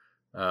Koko.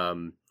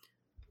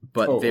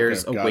 but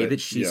there's a way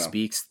that she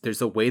speaks.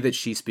 There's a way that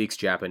she speaks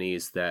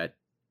Japanese that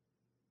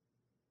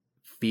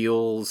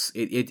feels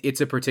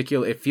it's a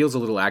particular. It feels a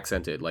little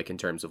accented, like in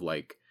terms of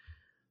like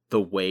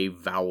the way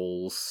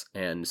vowels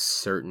and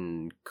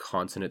certain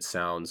consonant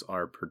sounds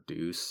are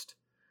produced.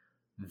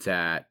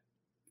 That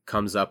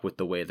comes up with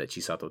the way that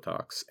Chisato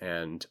talks,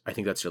 and I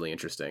think that's really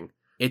interesting.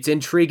 It's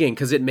intriguing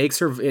because it makes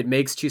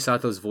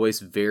Chisato's voice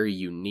very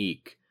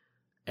unique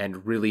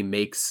and really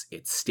makes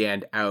it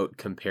stand out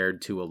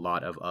compared to a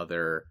lot of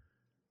other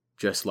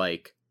just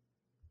like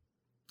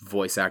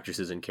voice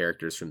actresses and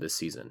characters from this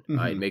season.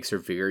 It makes her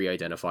very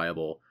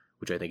identifiable,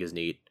 which I think is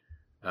neat.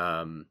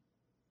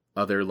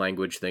 Other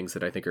language things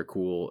that I think are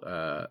cool.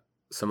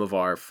 Some of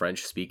our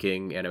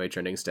French-speaking Anime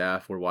Trending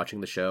staff were watching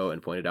the show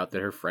and pointed out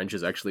that her French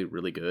is actually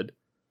really good.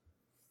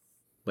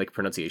 Like,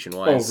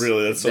 pronunciation-wise. Oh,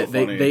 really? That's so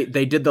funny.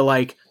 They did the,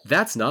 like,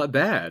 that's not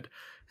bad,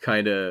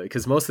 kind of...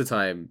 Because most of the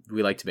time,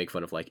 we like to make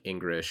fun of, like,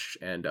 English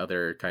and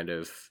other kind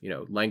of, you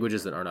know,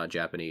 languages that are not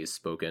Japanese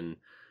spoken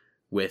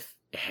with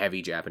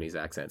heavy Japanese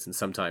accents. And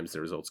sometimes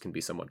the results can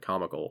be somewhat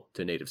comical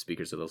to native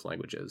speakers of those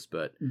languages.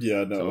 But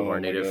some of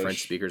our native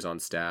French speakers on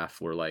staff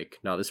were like,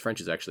 no, this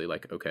French is actually,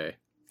 like, okay.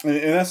 And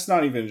that's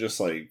not even just,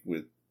 like,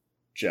 with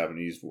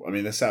Japanese... I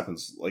mean, this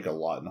happens, like, a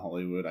lot in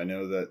Hollywood. I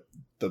know that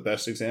the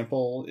best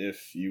example,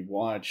 if you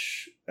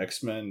watch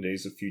X-Men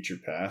Days of Future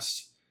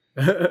Past,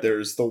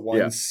 there's the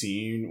one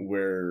scene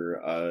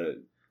where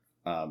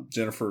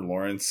Jennifer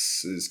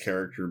Lawrence's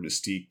character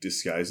Mystique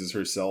disguises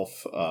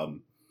herself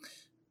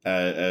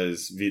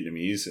as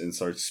Vietnamese and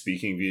starts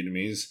speaking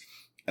Vietnamese.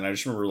 And I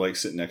just remember like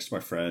sitting next to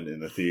my friend in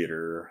the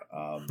theater,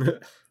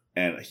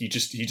 and he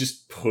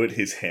just put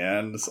his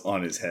hands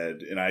on his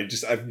head, and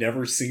I've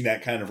never seen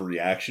that kind of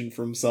reaction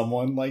from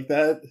someone like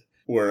that.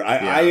 Where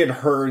I had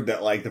heard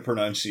that like the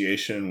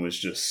pronunciation was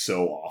just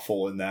so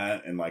awful in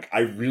that, and like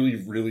I really,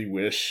 really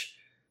wish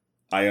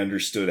I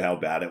understood how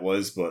bad it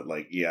was, but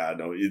like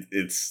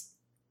it's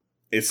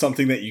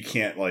something that you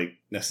can't like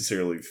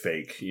necessarily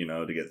fake, you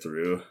know, to get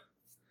through.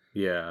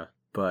 Yeah,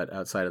 but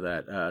outside of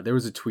that, there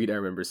was a tweet I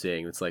remember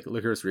seeing that's like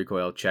Licorice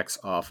Recoil checks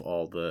off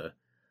all the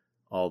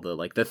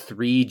like the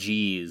 3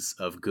 G's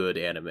of good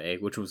anime,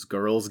 which was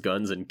girls,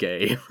 guns, and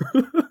gay.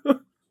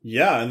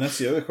 Yeah, and that's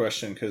the other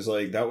question, because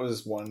like that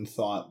was one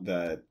thought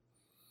that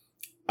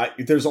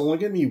there's only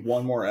going to be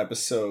one more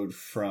episode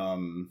for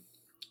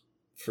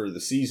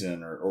the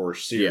season or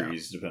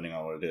series, depending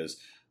on what it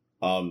is.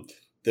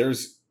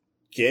 There's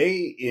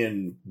gay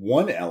in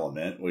one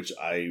element, which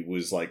I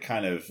was like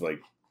kind of like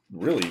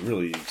really,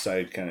 really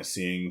excited kind of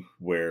seeing,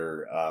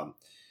 where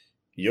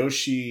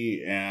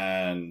Yoshi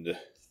and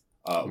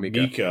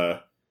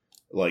Mika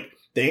like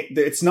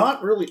it's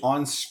not really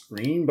on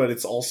screen, but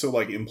it's also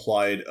like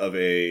implied of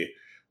a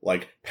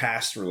like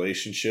past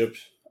relationship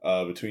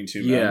between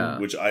two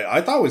men, which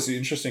I thought was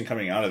interesting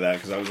coming out of that,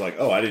 because I was like,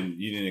 oh,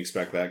 you didn't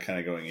expect that kind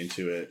of going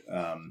into it.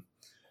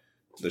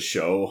 The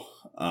show,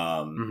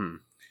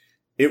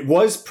 it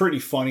was pretty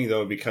funny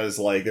though, because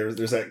like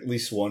there's at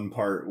least one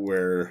part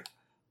where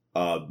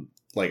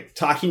like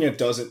Takina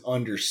doesn't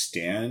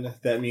understand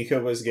that Mika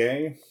was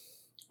gay.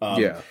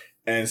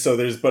 And so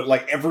but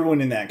like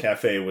everyone in that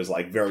cafe was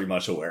like very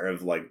much aware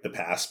of like the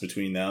past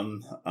between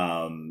them.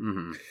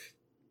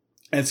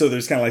 And so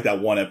there's kind of like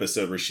that one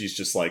episode where she's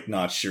just like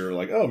not sure,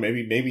 like, oh,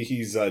 maybe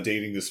he's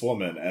dating this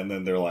woman. And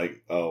then they're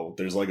like, oh,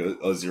 there's like a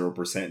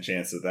 0%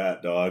 chance of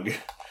that, dog.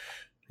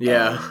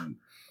 Yeah.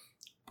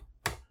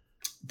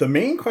 The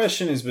main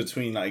question is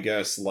between, I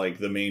guess, like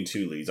the main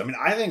two leads. I mean,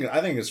 I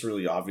think it's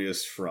really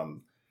obvious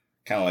from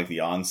kind of like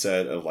the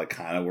onset of like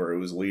kind of where it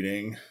was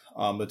leading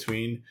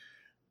between.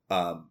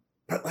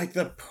 But like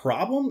the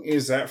problem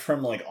is that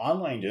from like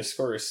online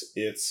discourse,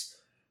 it's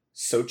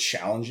so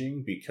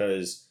challenging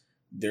because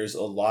there's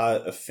a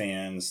lot of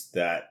fans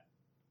that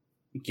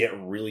get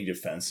really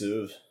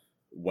defensive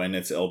when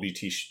it's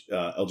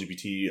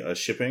LGBT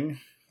shipping.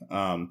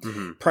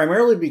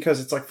 Primarily because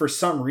it's like for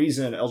some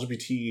reason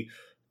LGBT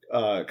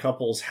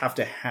couples have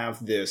to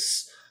have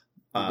this.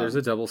 There's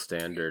a double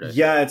standard.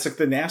 It's like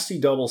the nasty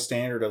double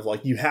standard of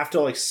like you have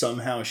to like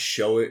somehow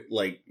show it,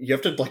 like you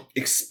have to like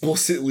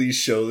explicitly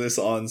show this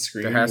on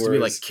screen. There has to be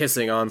like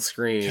kissing on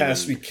screen. It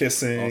has to be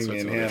kissing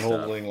and hand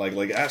holding, like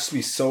it has to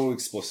be so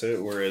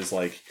explicit. Whereas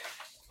like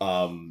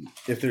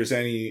if there's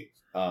any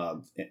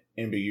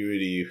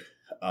ambiguity,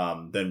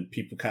 then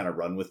people kind of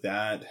run with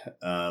that.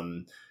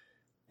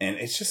 And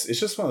it's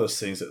just one of those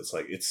things that it's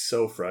like, it's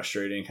so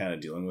frustrating kind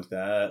of dealing with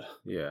that.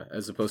 Yeah,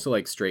 as opposed to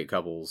like straight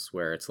couples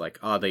where it's like,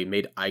 oh, they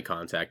made eye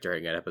contact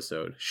during an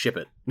episode. Ship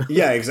it.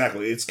 Yeah,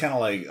 exactly. It's kind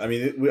of like, I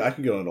mean, I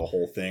can go into a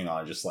whole thing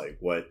on just like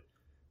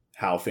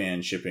how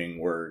fan shipping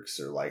works,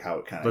 or like how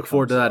it kind of look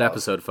forward to that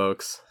episode,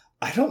 folks.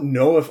 I don't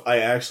know if I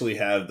actually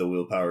have the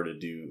willpower to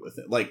do with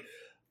it. Like,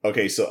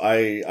 okay, so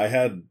I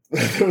had,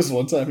 there was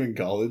one time in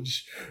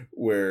college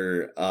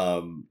where,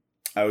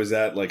 I was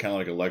at like kind of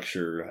like a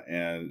lecture,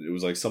 and it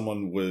was like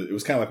it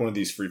was kind of like one of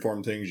these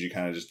freeform things. You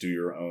kind of just do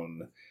your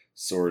own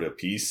sort of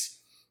piece.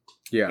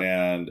 Yeah.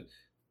 And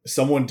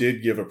someone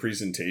did give a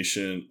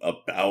presentation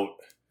about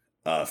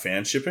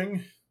fan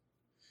shipping.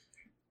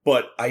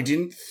 but I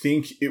didn't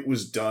think it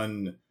was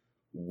done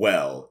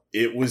well.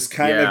 It was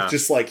kind of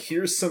just like,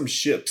 here's some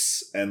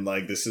ships, and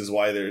like this is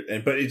why they're,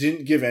 and but it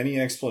didn't give any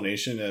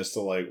explanation as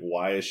to like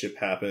why a ship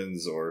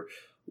happens or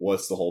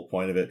what's the whole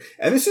point of it.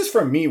 And this is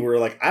from me, where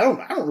like I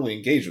don't really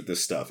engage with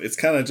this stuff. It's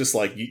kind of just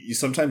like you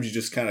sometimes you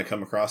just kind of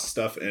come across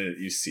stuff and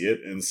you see it,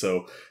 and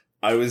so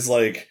I was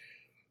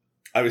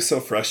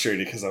so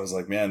frustrated because I was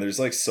like, man, there's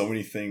like so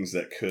many things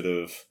that could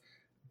have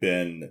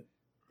been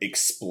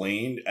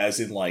explained,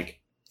 as in like,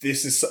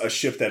 this is a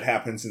ship that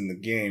happens in the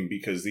game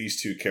because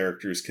these two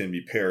characters can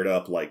be paired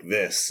up like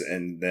this.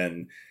 And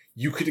then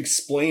you could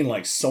explain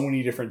like so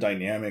many different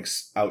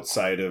dynamics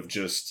outside of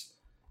just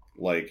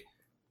like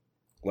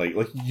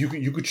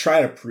you could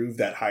try to prove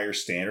that higher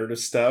standard of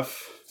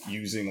stuff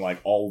using like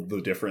all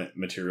the different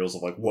materials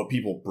of like what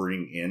people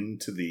bring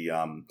into the,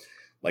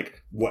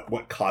 like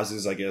what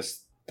causes, I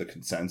guess, the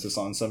consensus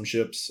on some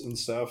ships and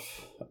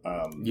stuff.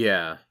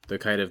 The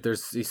kind of, there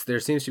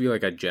seems to be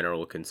like a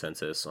general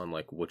consensus on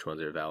like which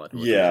ones are valid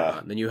and which ones are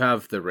not. And then you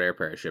have the rare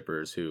pair of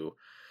shippers who,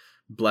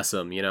 bless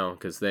them, you know,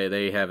 because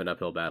they have an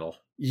uphill battle.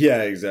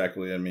 Yeah,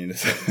 exactly. I mean,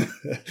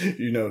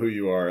 you know who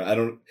you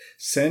are.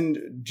 Send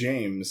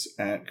James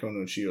at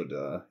Kono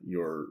Chiyoda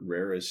your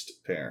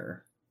rarest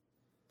pair.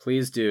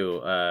 Please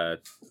do. I'm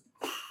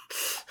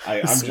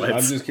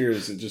just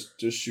curious.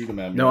 Just shoot them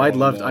at me. No, I'd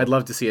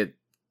love to see it.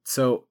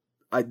 So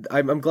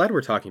I'm glad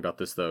we're talking about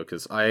this though,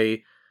 because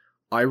I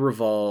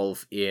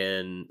revolve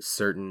in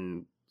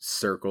certain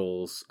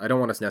circles. I don't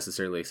want to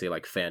necessarily say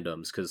like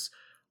fandoms, because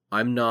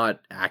I'm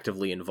not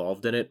actively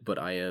involved in it, but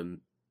I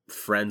am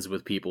friends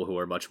with people who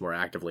are much more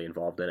actively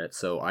involved in it.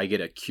 So I get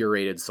a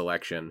curated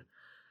selection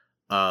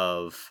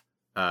of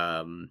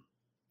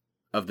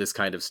this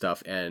kind of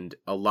stuff, and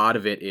a lot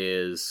of it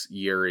is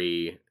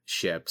Yuri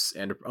ships,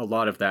 and a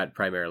lot of that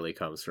primarily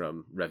comes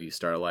from Revue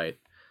Starlight.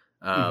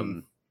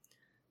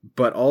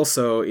 But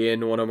also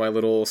in one of my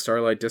little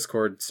Starlight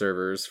Discord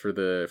servers for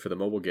the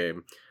mobile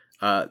game,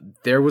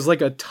 there was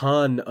like a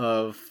ton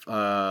of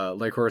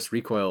Lycoris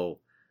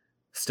Recoil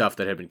stuff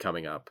that had been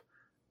coming up.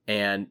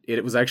 And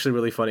it was actually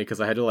really funny because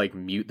I had to like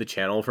mute the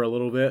channel for a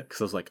little bit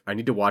because I was like, I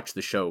need to watch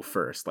the show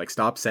first. Like,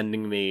 stop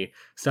sending me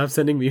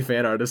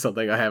fan art of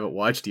something I haven't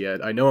watched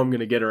yet. I know I'm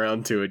gonna get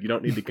around to it. You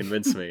don't need to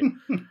convince me.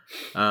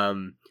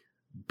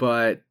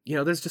 But you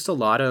know, there's just a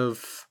lot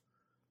of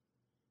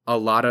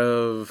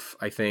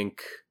I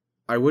think,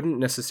 I wouldn't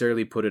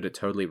necessarily put it a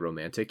totally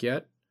romantic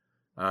yet,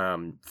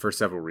 for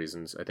several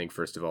reasons. I think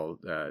first of all,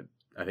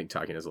 I think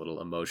Takin is a little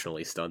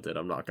emotionally stunted.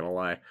 I'm not gonna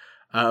lie,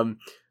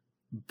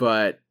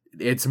 but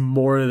it's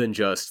more than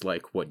just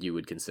like what you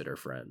would consider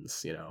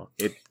friends, you know.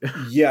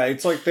 Yeah,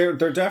 it's like they're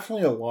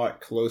definitely a lot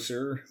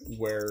closer,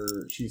 where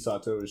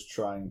Chisato is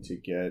trying to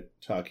get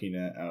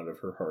Takina out of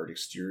her hard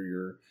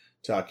exterior.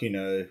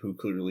 Takina, who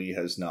clearly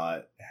has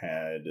not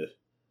had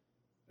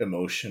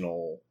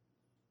emotional,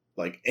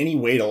 like, any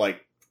way to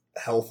like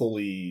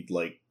healthily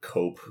like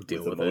cope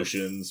with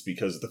emotions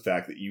because of the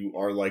fact that you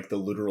are like the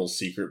literal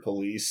secret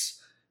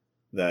police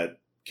that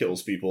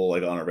kills people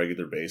like on a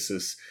regular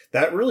basis.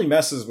 That really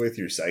messes with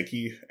your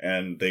psyche,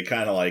 and they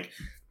kind of like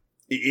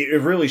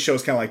it really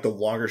shows kind of like the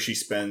longer she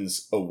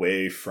spends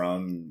away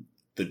from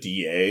the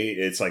DA,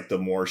 it's like the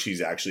more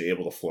she's actually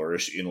able to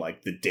flourish in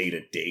like the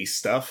day-to-day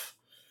stuff.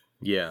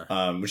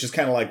 Yeah. Which is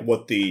kind of like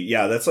what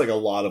that's like a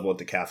lot of what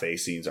the cafe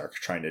scenes are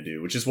trying to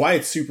do, which is why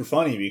it's super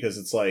funny, because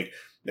it's like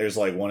there's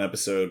like one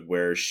episode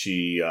where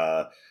she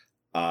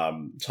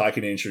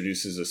Takina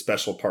introduces a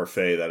special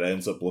parfait that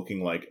ends up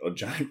looking like a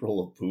giant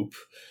roll of poop,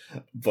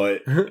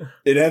 but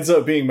it ends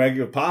up being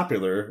mega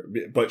popular,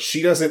 but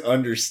she doesn't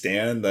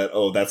understand that,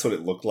 oh, that's what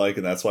it looked like,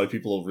 and that's why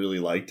people really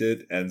liked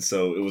it. And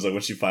so it was like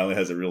when she finally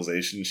has a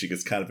realization, she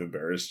gets kind of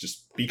embarrassed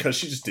just because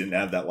she just didn't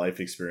have that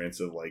life experience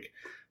of like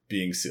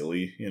being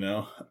silly, you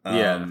know?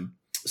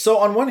 So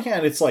on one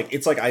hand, it's like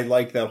I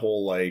like that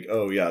whole like,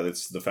 oh yeah,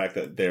 that's the fact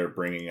that they're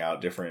bringing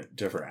out different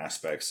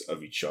aspects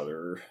of each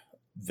other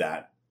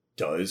that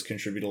does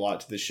contribute a lot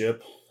to the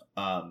ship.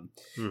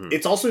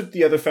 It's also,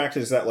 the other fact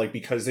is that like,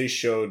 because they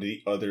showed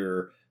the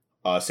other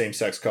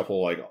same-sex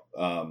couple like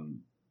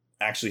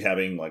actually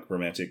having like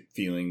romantic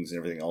feelings and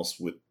everything else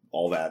with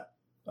all that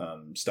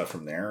stuff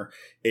from there,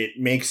 it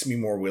makes me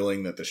more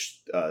willing that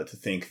to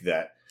think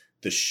that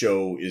the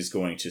show is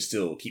going to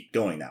still keep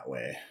going that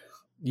way.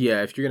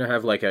 Yeah, if you're gonna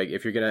have like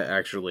if you're gonna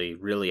actually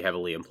really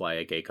heavily imply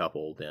a gay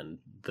couple, then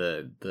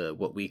the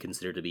what we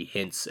consider to be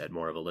hints at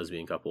more of a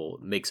lesbian couple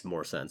makes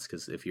more sense,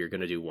 because if you're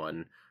gonna do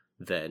one,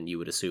 then you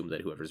would assume that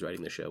whoever's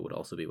writing the show would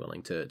also be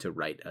willing to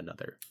write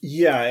another.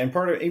 Yeah, and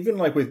part of, even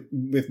like with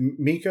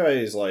Mika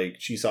is like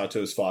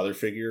Chisato's father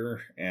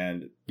figure,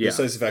 and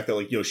besides the fact that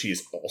like Yoshi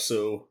is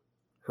also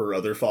her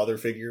other father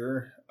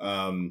figure,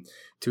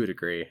 to a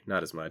degree,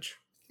 not as much.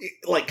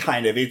 Like,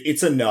 kind of,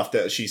 it's enough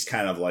that she's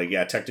kind of like,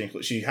 yeah,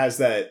 technically she has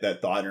that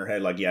thought in her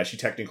head, like, yeah, she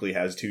technically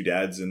has two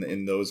dads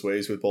in those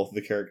ways with both of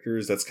the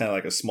characters. That's kind of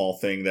like a small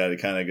thing that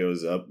it kind of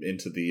goes up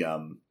into the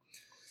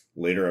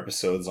later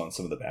episodes on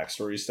some of the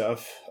backstory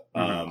stuff.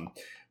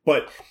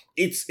 But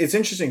it's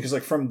interesting because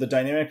like from the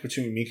dynamic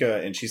between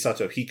Mika and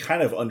Chisato, he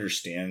kind of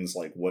understands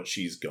like what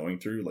she's going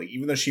through. Like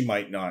even though she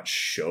might not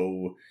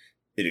show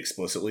it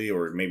explicitly,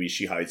 or maybe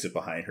she hides it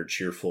behind her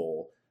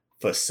cheerful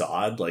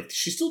facade, like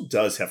she still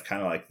does have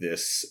kind of like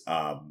this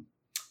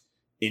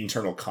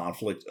internal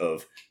conflict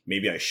of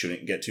maybe I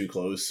shouldn't get too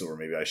close, or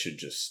maybe I should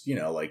just, you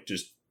know, like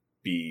just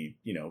be,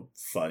 you know,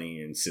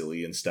 funny and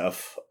silly and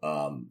stuff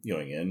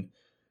going in.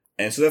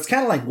 And so that's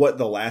kind of like what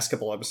the last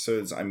couple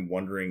episodes, I'm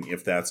wondering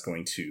if that's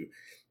going to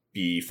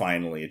be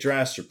finally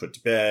addressed or put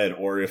to bed,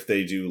 or if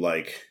they do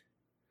like,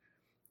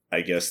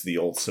 I guess the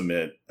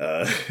ultimate,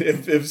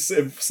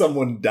 if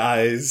someone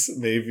dies,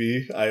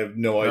 maybe. I have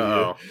no idea.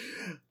 Uh-oh.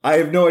 I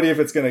have no idea if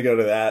it's going to go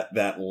to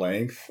that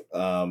length.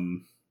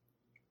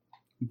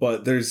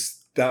 But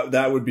there's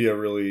that would be a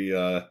really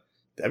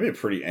that'd be a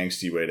pretty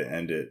angsty way to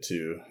end it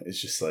too. It's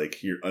just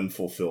like your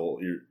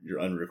unfulfilled, your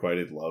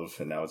unrequited love,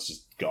 and now it's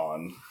just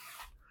gone.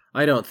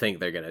 I don't think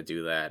they're gonna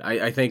do that.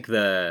 I think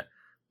the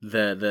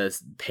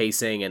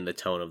pacing and the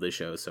tone of the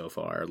show so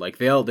far, like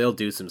they'll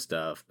do some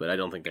stuff, but I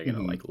don't think they're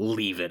gonna like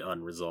leave it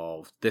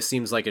unresolved. This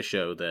seems like a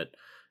show that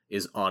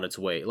is on its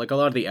way. Like a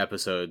lot of the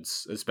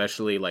episodes,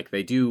 especially, like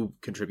they do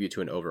contribute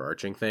to an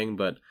overarching thing,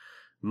 but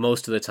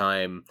most of the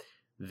time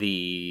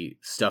the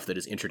stuff that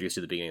is introduced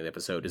at the beginning of the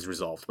episode is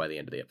resolved by the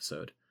end of the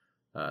episode.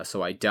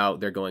 So I doubt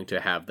they're going to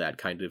have that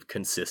kind of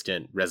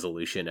consistent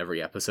resolution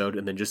every episode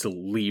and then just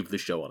leave the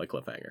show on a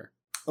cliffhanger.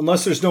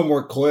 Unless there's no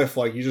more cliff,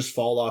 like you just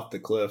fall off the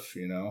cliff,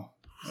 you know?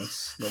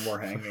 That's no more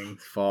hanging.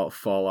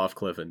 fall off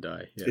cliff and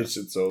die. Yeah.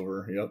 It's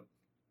over. Yep.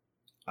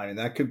 I mean,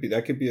 that could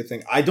be a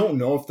thing. I don't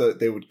know if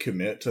they would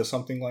commit to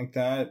something like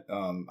that.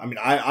 I mean,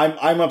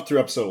 I'm up through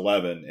episode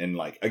 11, and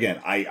like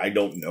again, I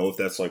don't know if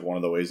that's like one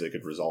of the ways they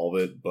could resolve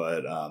it,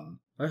 but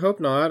I hope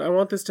not. I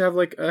want this to have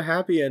like a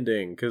happy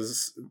ending,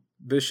 because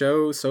the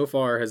show so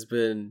far has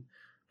been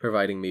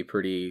providing me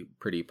pretty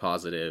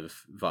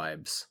positive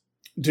vibes.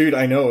 Dude,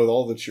 I know, with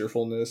all the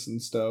cheerfulness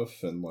and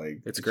stuff, and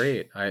like it's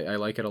great. I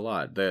like it a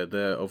lot.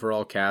 The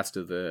overall cast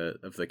of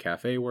the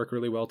cafe work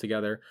really well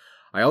together.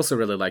 I also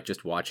really like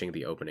just watching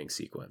the opening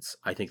sequence.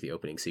 I think the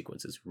opening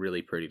sequence is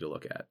really pretty to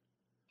look at.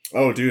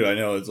 Oh, dude, I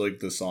know. It's like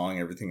the song,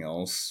 everything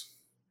else.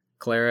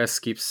 Claris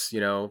keeps,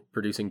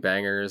 producing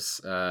bangers.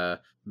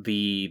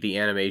 The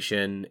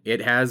animation,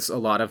 it has a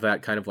lot of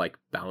that kind of like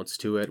bounce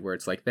to it, where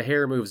it's like the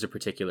hair moves a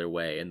particular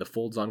way and the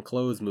folds on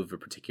clothes move a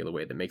particular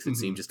way that makes it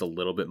seem just a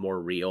little bit more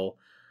real.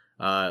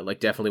 Like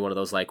definitely one of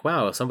those like,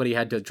 wow, somebody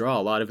had to draw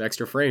a lot of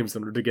extra frames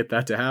in order to get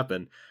that to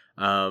happen.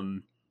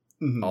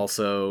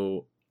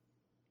 Also,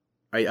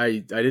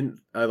 I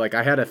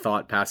had a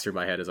thought pass through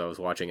my head as I was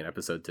watching an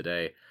episode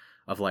today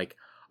of like,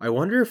 I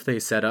wonder if they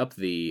set up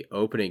the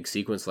opening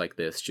sequence like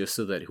this just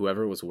so that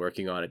whoever was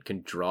working on it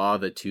can draw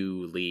the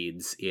two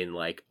leads in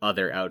like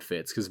other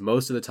outfits, because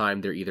most of the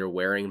time they're either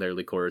wearing their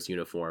Lycoris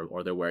uniform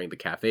or they're wearing the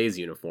cafe's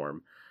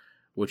uniform,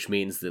 which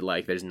means that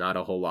like there's not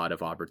a whole lot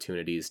of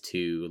opportunities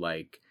to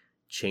like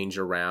change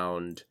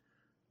around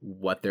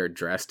what they're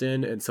dressed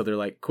in, and so they're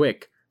like,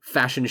 quick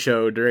fashion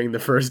show during the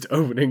first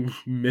opening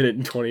minute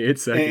and 28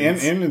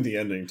 seconds. And in the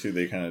ending too,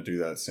 they kind of do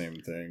that same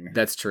thing.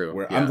 That's true.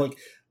 Where I'm like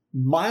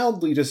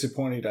mildly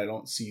disappointed I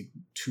don't see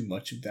too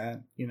much of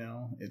that,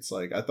 It's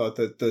like, I thought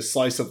that the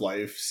slice of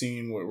life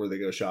scene where they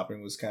go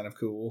shopping was kind of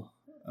cool.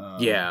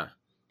 Yeah,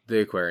 the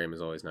aquarium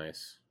is always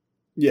nice.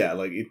 Yeah,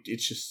 like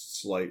it's just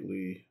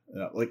slightly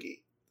like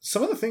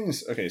some of the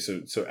things. Okay,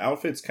 so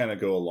outfits kind of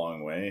go a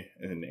long way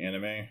in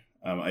anime.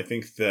 I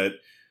think that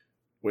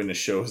when a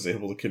show is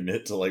able to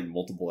commit to like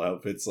multiple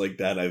outfits like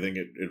that, I think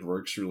it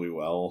works really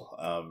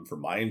well for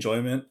my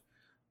enjoyment.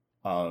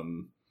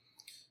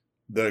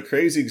 The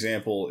crazy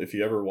example, if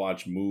you ever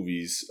watch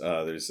movies,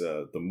 there's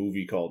the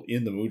movie called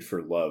In the Mood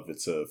for Love.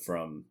 It's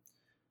from,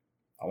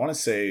 I want to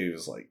say it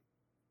was like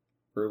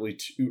early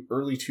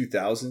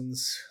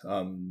 2000s.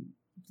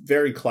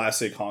 Very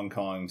classic Hong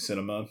Kong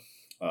cinema.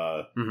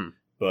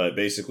 But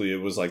basically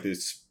it was like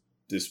this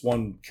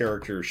one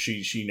character,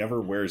 she never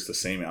wears the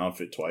same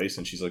outfit twice,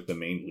 and she's like the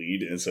main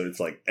lead, and so it's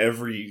like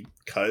every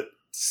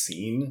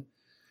scene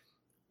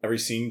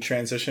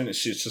transition,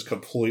 it's just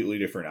completely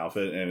different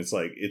outfit, and it's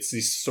like it's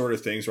these sort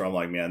of things where I'm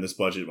like, man, this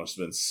budget must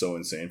have been so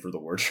insane for the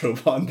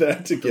wardrobe on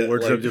that to get. The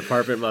wardrobe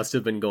department must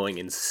have been going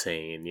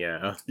insane.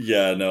 Yeah,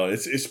 no,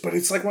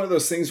 it's like one of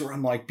those things where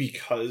I'm like,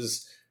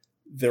 because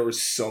there was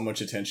so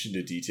much attention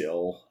to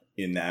detail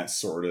in that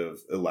sort of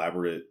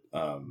elaborate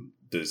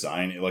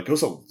design, it like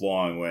goes a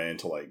long way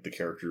into like the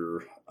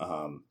character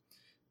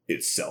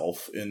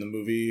itself in the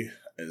movie,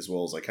 as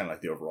well as like kind of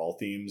like the overall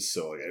themes.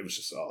 So like it was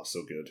just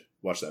so good.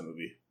 Watch that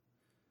movie.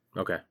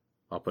 Okay,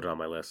 I'll put it on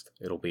my list.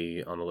 It'll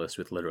be on the list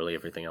with literally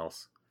everything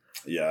else.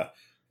 Yeah.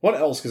 What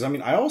else? Because I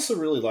mean, I also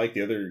really like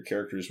the other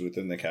characters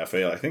within the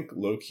cafe. I think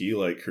low key,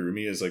 like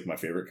Kurumi is like my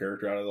favorite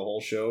character out of the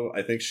whole show.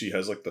 I think she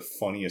has like the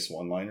funniest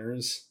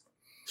one-liners.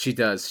 She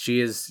does.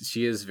 She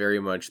is very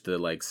much the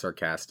like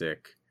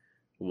sarcastic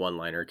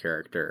one-liner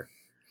character.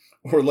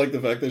 Or like the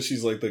fact that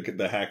she's like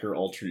the hacker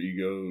alter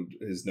ego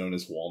is known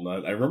as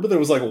Walnut. I remember there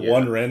was like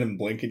one random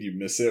blink and you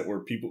miss it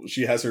where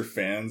she has her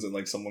fans and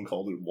like someone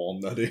called it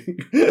walnutting.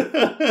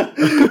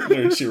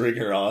 They're cheering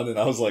her on and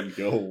I was like,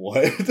 yo,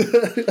 what?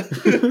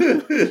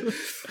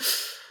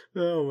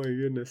 Oh my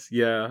goodness.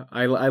 Yeah,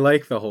 I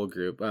like the whole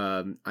group.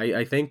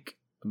 I think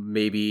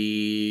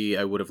maybe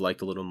I would have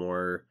liked a little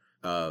more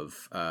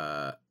of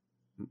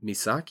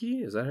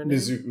Misaki, is that her name?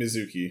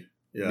 Mizuki.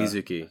 Yeah.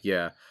 Mizuki,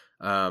 yeah.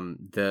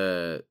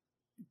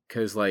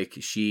 Because like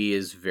she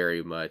is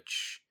very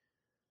much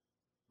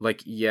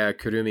like, yeah,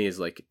 Kurumi is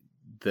like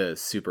the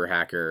super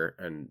hacker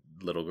and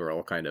little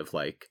girl kind of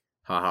like,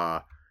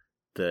 haha,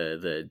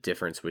 the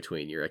difference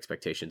between your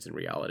expectations and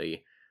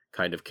reality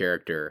kind of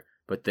character.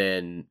 But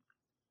then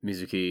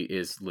Mizuki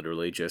is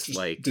literally just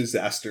like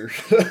disaster.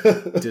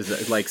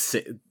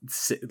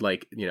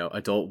 Like you know,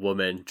 adult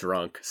woman,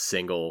 drunk,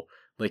 single.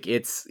 Like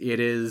it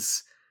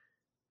is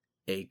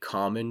a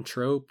common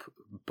trope,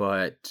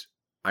 but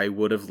I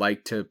would have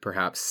liked to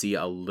perhaps see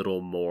a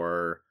little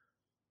more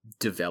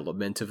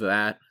development of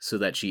that so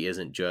that she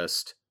isn't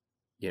just,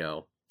 you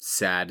know,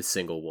 sad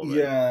single woman.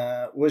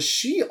 Yeah. Was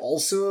she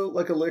also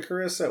like a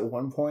Licorice at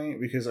one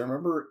point? Because I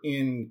remember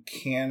in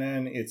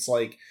canon, it's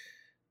like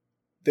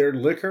they're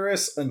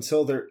Licorice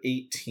until they're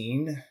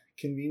 18,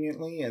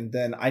 conveniently. And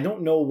then I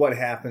don't know what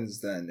happens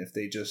then if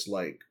they just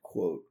like,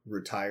 quote,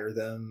 retire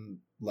them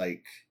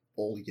like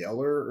Old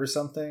Yeller or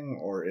something.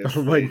 Or if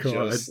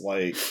just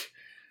like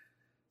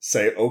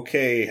say,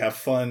 okay, have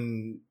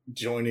fun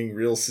joining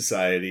real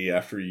society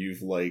after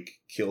you've like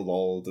killed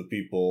all of the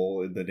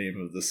people in the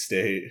name of the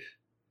state.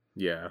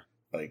 Yeah.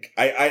 Like,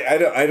 I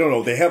don't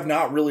know. They have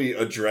not really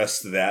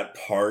addressed that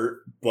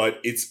part,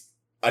 but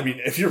I mean,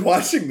 if you're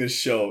watching this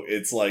show,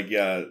 it's like,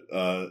 yeah,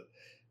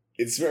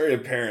 it's very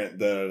apparent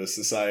that a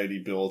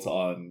society built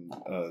on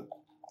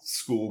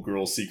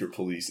schoolgirl secret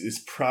police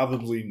is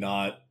probably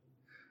not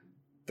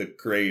the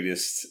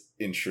greatest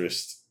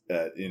interest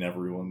in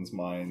everyone's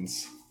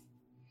minds.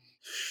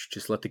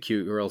 Just let the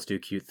cute girls do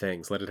cute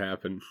things. Let it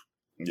happen.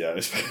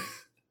 Yeah.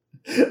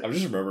 I'm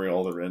just remembering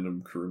all the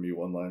random Kurumi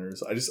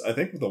one-liners. I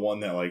think the one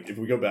that, like, if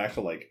we go back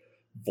to, like,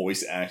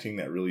 voice acting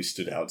that really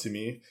stood out to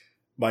me,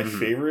 my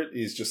favorite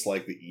is just,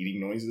 like, the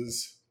eating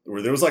noises.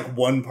 Where there was, like,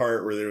 one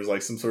part where there was,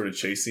 like, some sort of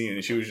chase scene,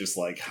 and she was just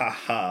like,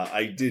 haha,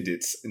 I did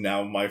it.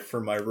 Now for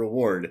my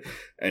reward.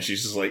 And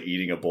she's just, like,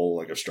 eating a bowl,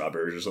 like, of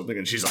strawberries or something,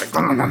 and she's like,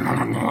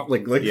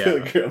 like yeah.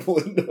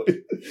 Gremlin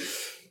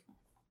noise.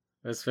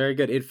 That's very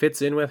good. It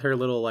fits in with her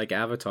little like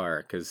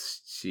avatar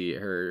because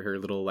her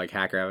little like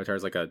hacker avatar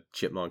is like a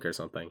chipmunk or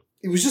something.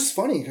 It was just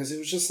funny because it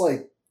was just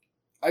like,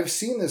 I've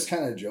seen this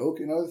kind of joke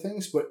in other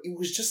things, but it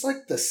was just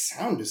like the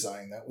sound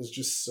design that was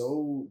just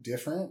so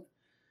different.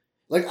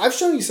 Like I've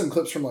shown you some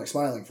clips from like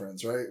Smiling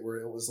Friends, right?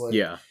 Where it was like,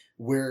 yeah,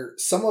 where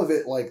some of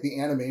it like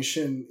the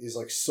animation is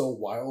like so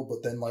wild,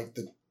 but then like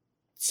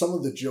some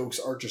of the jokes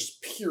are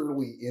just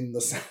purely in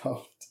the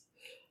sound.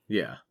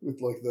 Yeah,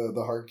 with like the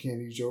hard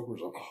candy joke, where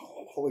it's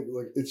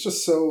like it's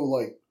just so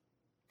like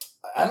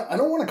I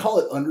don't want to call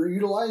it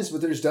underutilized,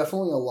 but there's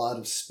definitely a lot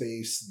of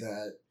space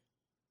that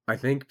I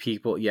think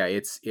people, yeah,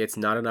 it's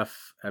not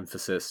enough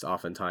emphasis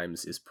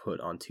oftentimes is put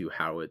onto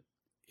how it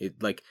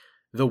like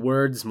the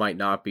words might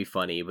not be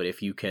funny, but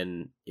if you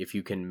can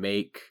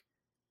make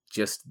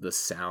just the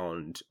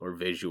sound or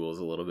visuals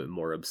a little bit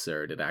more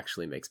absurd, it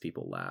actually makes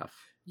people laugh.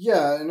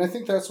 Yeah, and I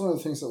think that's one of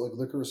the things that like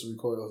Licorice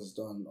Recoil has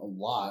done a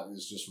lot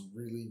is just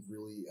really,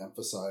 really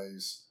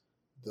emphasize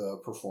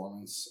the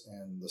performance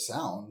and the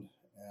sound,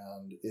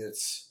 and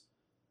it's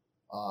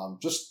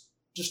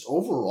just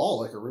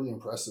overall like a really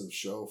impressive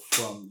show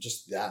from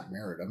just that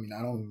merit. I mean,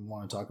 I don't even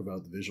want to talk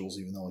about the visuals,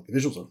 even though like the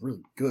visuals are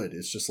really good.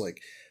 It's just like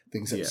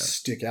things that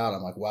stick out.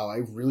 I'm like, wow, I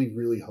really,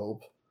 really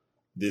hope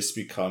this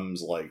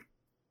becomes like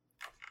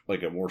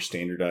a more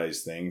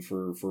standardized thing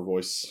for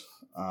voice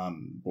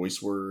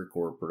work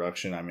or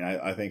production. I mean,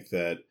 I think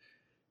that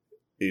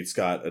it's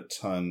got a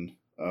ton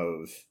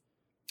of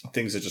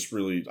things that just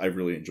I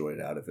really enjoyed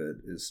out of it.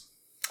 Is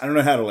I don't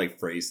know how to like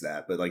phrase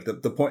that, but like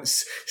the point,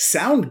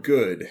 sound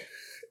good.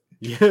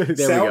 Yeah,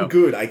 sound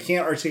good. I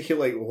can't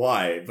articulate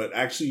why, but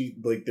actually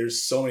like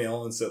there's so many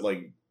elements that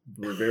like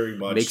were very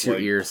much makes your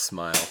like, ears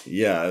smile.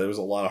 Yeah, there was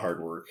a lot of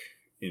hard work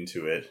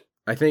into it.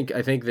 I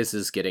think this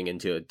is getting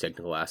into a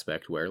technical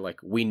aspect where like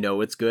we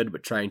know it's good,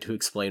 but trying to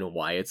explain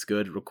why it's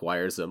good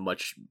requires a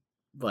much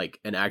like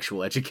an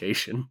actual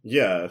education.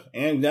 Yeah,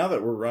 and now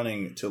that we're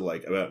running to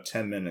like about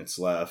 10 minutes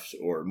left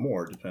or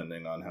more,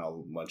 depending on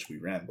how much we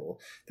ramble,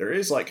 there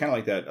is like kind of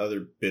like that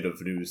other bit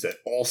of news that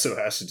also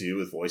has to do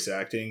with voice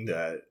acting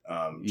that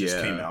just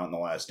came out in the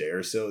last day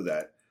or so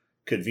that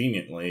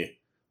conveniently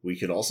we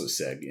could also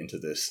seg into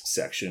this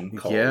section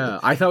called... Yeah,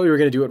 I thought we were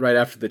going to do it right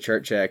after the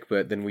chart check,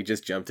 but then we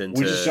just jumped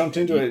into...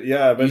 it,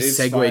 yeah, but it's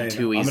segued fine.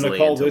 Too easily. I'm going to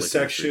call this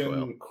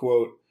section,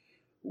 quote,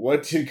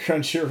 what did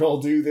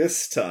Crunchyroll do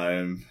this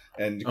time?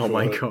 And oh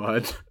my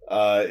god.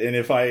 And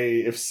if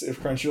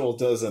Crunchyroll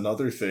does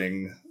another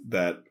thing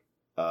that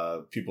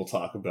people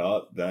talk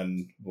about,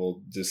 then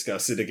we'll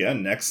discuss it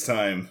again next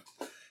time.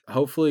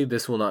 hopefully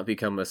this will not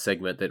become a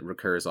segment that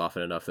recurs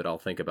often enough that I'll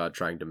think about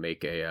trying to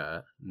make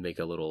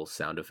a little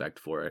sound effect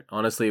for it.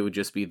 Honestly, it would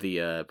just be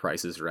the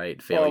Price is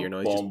Right failure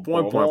noise.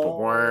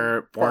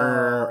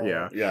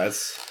 Yeah.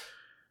 Yes.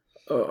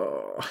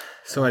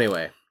 So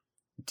anyway,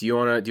 do you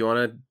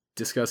wanna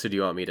discuss, or do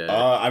you want me to?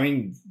 I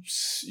mean,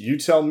 you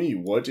tell me.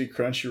 What did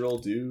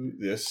Crunchyroll do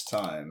this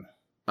time?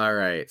 All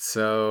right.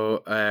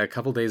 So a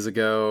couple days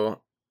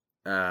ago,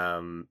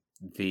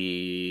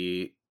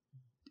 the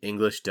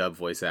English dub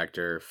voice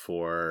actor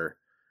for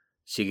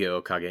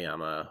Shigeo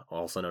Kageyama,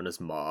 also known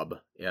as Mob,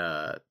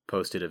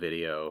 posted a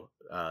video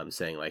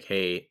saying like,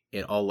 hey,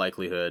 in all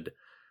likelihood,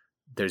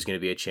 there's going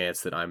to be a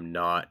chance that I'm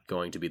not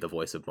going to be the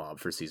voice of Mob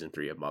for season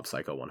 3 of Mob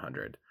Psycho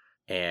 100,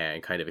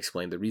 and kind of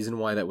explained the reason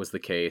why that was the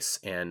case.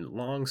 And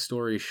long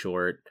story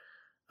short,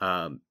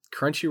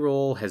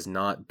 Crunchyroll has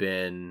not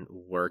been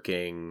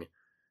working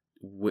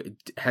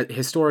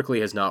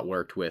historically has not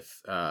worked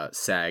with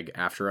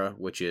SAG-AFTRA,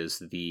 which is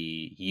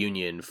the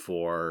union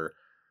for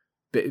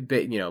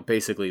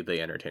basically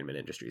the entertainment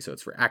industry. So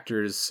it's for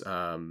actors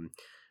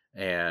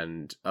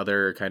and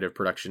other kind of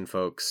production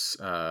folks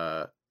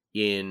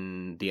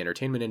in the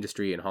entertainment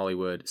industry in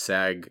Hollywood.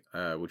 SAG,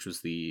 which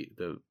was the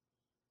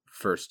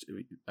first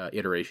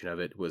iteration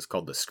of it, was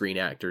called the Screen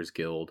Actors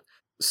Guild.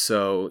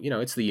 So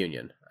it's the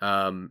union,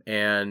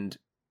 and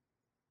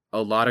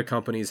a lot of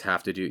companies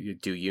have to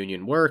do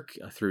union work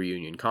through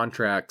union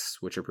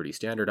contracts, which are pretty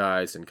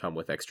standardized and come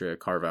with extra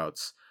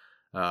carve-outs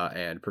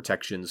and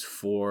protections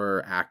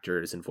for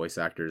actors and voice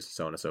actors,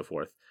 so on and so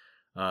forth.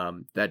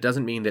 That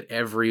doesn't mean that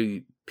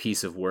every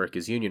piece of work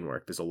is union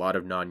work. There's a lot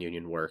of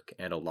non-union work,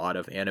 and a lot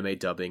of anime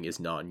dubbing is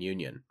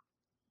non-union.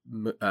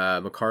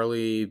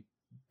 McCarley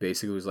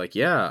basically was like,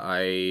 yeah,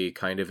 I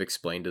kind of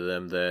explained to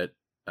them that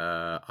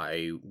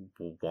I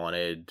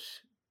wanted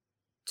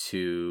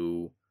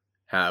to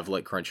have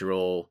like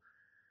Crunchyroll.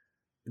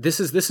 This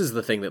is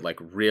the thing that like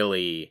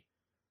really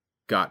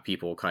got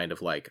people kind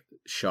of like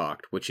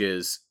shocked, which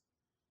is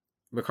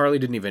McCarley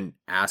didn't even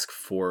ask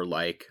for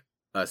like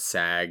a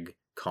SAG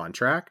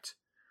contract.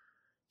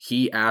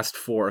 He asked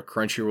for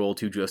Crunchyroll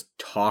to just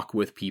talk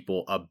with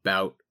people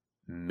about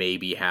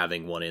maybe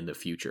having one in the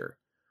future,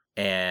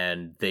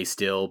 and they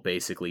still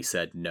basically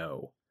said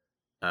no,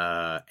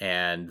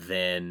 and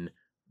then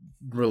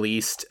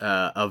released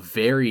a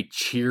very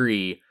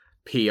cheery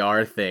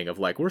PR thing of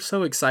like, we're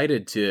so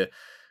excited to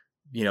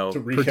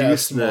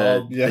produce the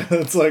Mob. Yeah,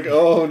 it's like,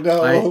 oh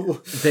no.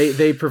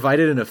 They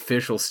provided an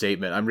official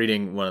statement. I'm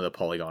reading one of the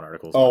Polygon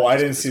articles. Oh, I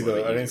didn't see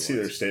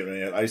their statement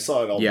yet. I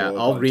saw it all. Yeah,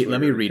 I'll read.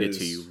 Let me read it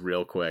to you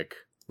real quick.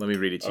 And I'm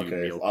going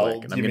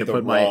to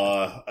put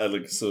raw,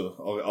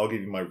 I'll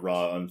give you my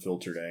raw,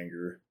 unfiltered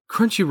anger.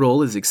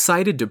 Crunchyroll is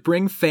excited to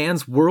bring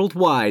fans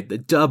worldwide the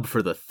dub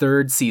for the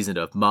 3rd season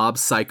of Mob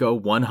Psycho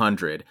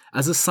 100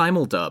 as a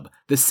simuldub,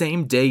 the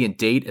same day and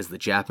date as the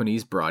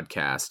Japanese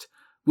broadcast.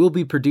 We'll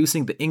be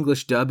producing the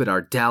English dub at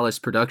our Dallas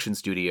production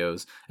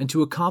studios, and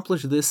to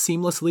accomplish this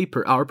seamlessly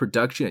per our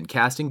production and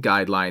casting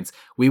guidelines,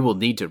 we will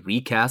need to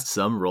recast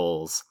some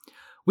roles.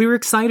 We're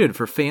excited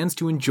for fans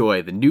to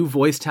enjoy the new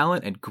voice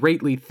talent and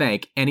greatly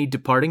thank any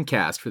departing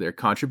cast for their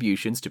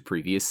contributions to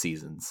previous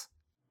seasons.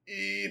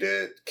 Eat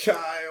it,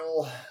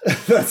 Kyle.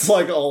 That's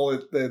like all.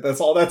 That's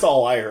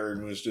all I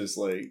heard was just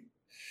like.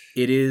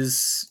 It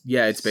is.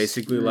 Yeah, it's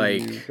basically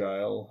like you,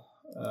 Kyle.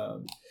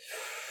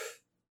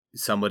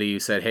 Somebody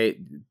said, "Hey."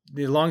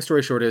 The long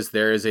story short is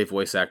there is a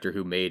voice actor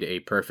who made a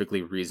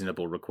perfectly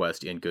reasonable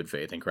request in good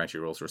faith, and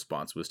Crunchyroll's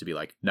response was to be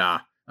like,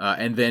 "Nah,"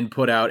 and then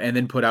put out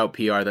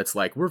PR that's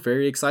like, "We're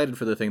very excited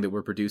for the thing that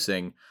we're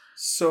producing."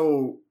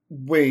 So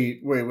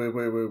wait.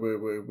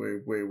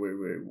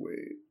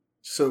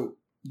 So.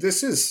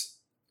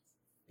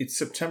 It's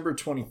September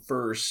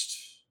 21st.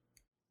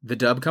 The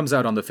dub comes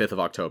out on the 5th of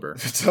October.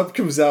 The dub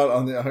comes out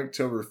on the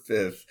October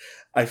 5th.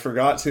 I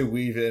forgot to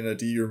weave in a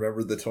do you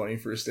remember the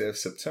 21st day of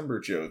September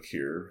joke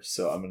here,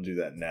 so I'm going to do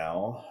that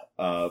now.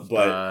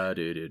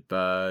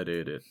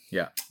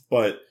 Yeah.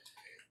 But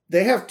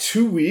they have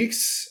 2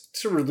 weeks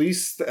to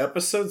release the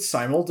episode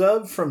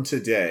simuldub from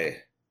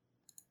today.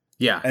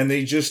 Yeah. And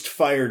they just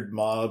fired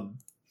Mob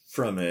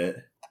from it.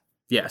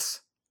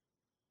 Yes.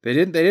 They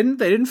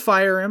didn't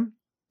fire him.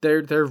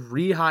 They're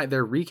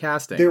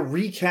recasting. They're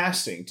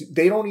recasting.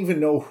 They don't even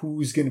know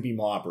who's going to be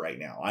Mob right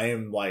now. I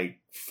am like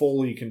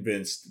fully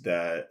convinced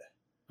that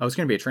it's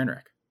going to be a train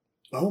wreck.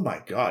 Oh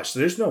my gosh!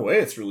 There's no way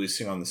it's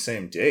releasing on the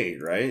same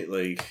date, right?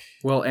 Like,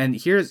 well, and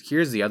here's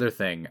the other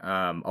thing.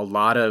 A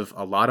lot of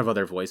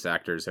other voice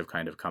actors have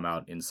kind of come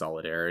out in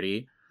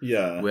solidarity.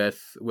 Yeah.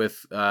 With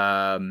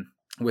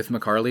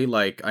McCarley.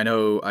 Like, I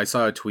know I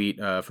saw a tweet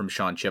from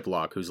Sean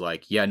Chiplock who's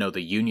like, yeah, no,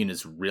 the union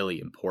is really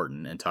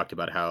important, and talked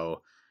about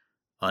how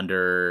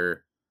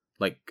under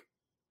like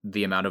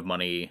the amount of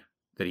money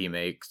that he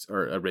makes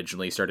or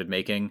originally started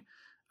making,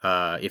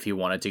 if he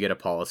wanted to get a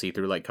policy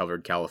through like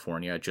Covered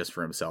California just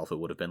for himself, it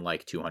would have been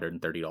like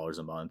 $230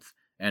 a month,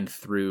 and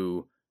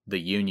through the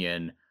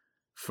union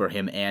for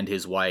him and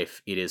his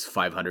wife, it is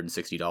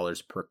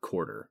 $560 per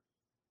quarter.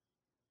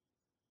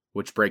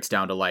 which breaks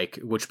down to like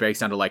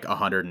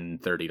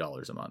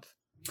 $130 a month.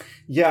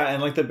 Yeah,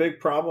 and like the big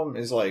problem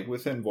is like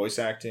within voice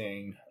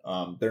acting,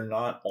 they're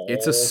not all.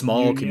 It's a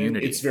small union.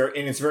 community. It's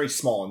very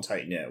small and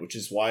tight knit, which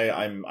is why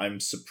I'm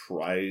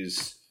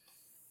surprised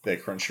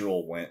that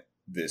Crunchyroll went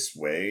this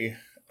way,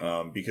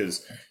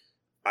 because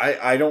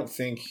I don't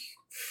think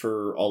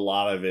for a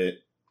lot of it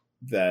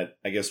that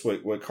I guess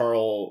what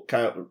Kyle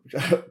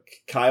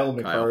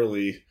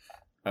McCarley,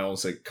 I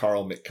almost say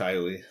Carl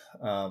McKiley,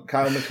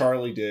 Kyle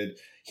McCarley did.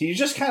 He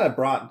just kind of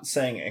brought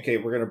saying, okay,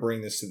 we're going to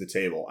bring this to the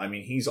table. I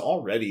mean, he's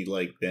already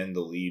like been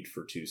the lead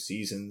for 2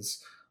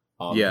 seasons.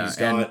 He's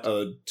got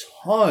a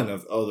ton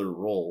of other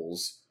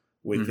roles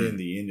within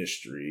the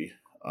industry,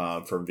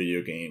 from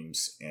video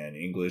games and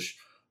English.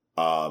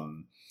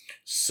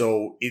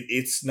 So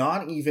it's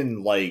not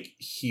even like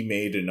he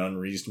made an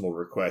unreasonable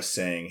request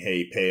saying,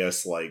 hey, pay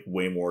us like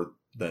way more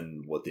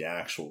than what the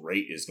actual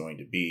rate is going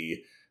to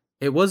be.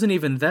 It wasn't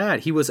even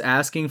that. He was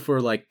asking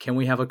for, like, can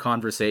we have a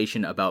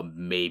conversation about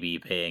maybe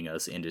paying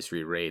us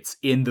industry rates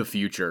in the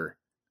future?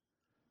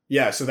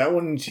 Yeah, so that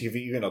wouldn't have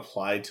even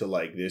applied to,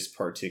 like, this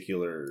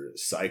particular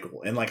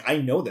cycle. And, like, I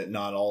know that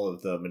not all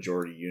of the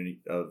majority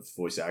of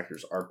voice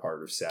actors are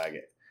part of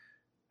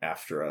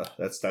SAG-AFTRA.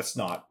 That's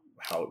not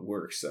how it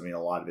works. I mean,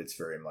 a lot of it's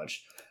very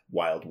much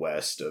Wild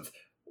West of,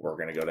 we're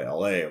going to go to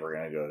LA, we're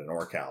going to go to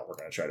NorCal, we're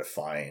going to try to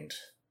find...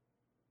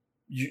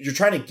 You're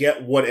trying to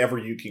get whatever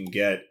you can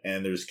get,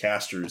 and there's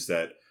casters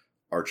that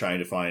are trying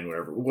to find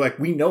whatever. Like,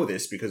 we know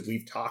this because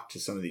we've talked to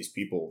some of these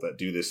people that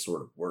do this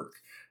sort of work.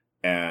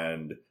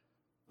 And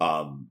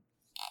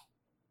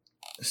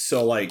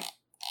so, like,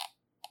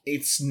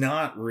 it's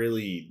not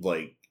really,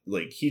 like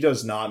he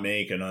does not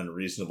make an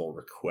unreasonable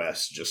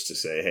request just to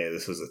say, hey,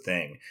 this is a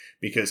thing.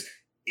 Because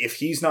if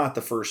he's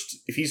the first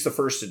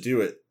to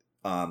do it,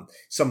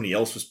 somebody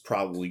else was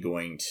probably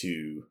going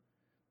to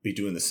be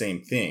doing the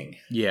same thing.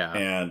 Yeah.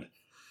 And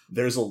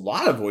there's a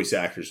lot of voice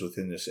actors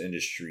within this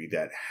industry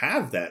that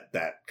have that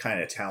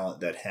kind of talent,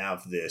 that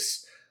have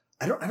this.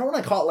 I don't want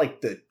to call it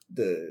like they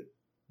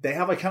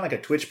have like kind of like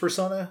a Twitch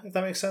persona, if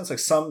that makes sense. Like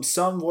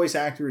some voice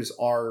actors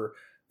are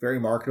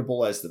very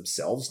marketable as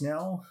themselves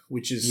now,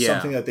 which is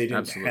something that they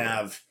didn't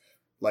have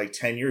like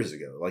 10 years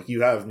ago. Like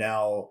you have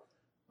now,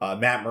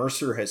 Matt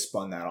Mercer has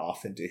spun that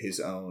off into his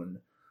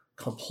own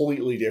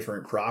completely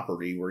different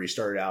property where he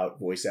started out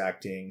voice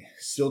acting,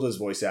 still does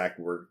voice act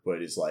work,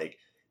 but is like,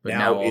 but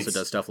now also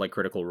does stuff like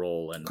Critical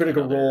Role and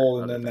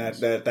then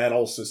that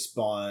also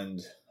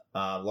spawned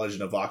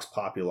Legend of Vox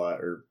Populi,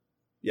 or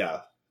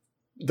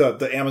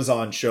the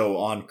Amazon show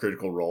on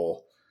Critical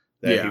Role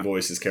that he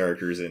voices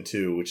characters in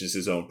too, which is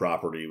his own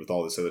property with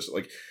all this other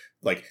stuff.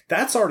 Like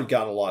that's already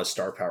got a lot of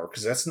star power,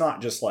 because that's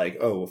not just like,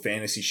 oh, a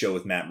fantasy show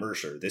with Matt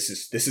Mercer. This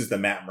is the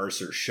Matt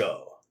Mercer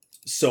show.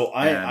 So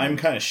I'm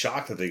kind of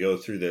shocked that they go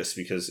through this,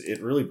 because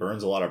it really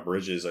burns a lot of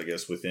bridges, I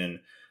guess, within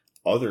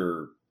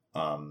other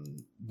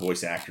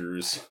voice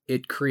actors.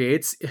 It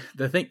creates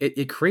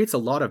it creates a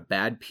lot of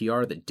bad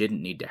PR that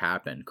didn't need to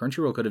happen.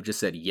 Crunchyroll could have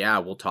just said, yeah,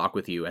 we'll talk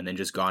with you, and then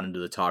just gone into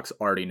the talks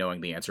already knowing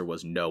the answer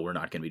was no, we're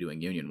not going to be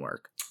doing union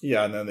work.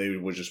 Yeah, and then they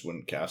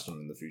wouldn't cast them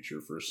in the future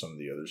for some of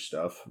the other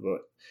stuff.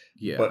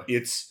 But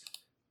it's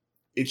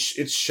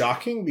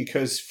shocking,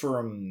 because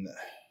from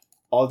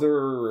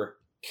other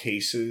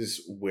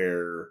cases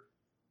where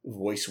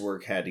voice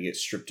work had to get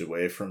stripped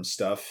away from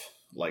stuff,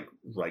 like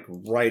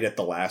right at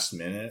the last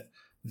minute,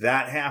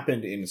 that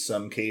happened in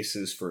some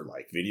cases for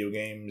like video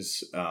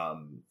games,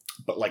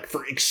 but like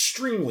for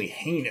extremely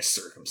heinous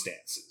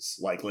circumstances,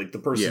 like the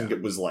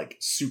person was like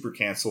super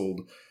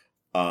canceled,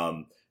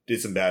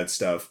 did some bad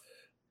stuff,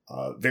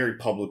 very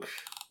public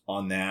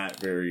on that,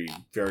 very,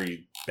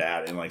 very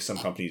bad, and like some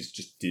companies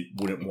just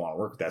wouldn't want to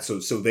work with that, so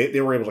they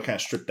were able to kind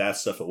of strip that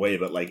stuff away.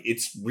 But like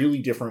it's really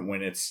different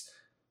when it's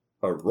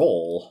a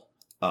role,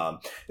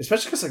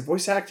 especially because like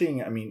voice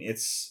acting, I mean,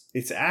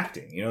 it's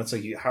acting, you know. It's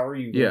like, how are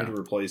you going to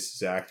replace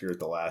this actor at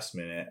the last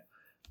minute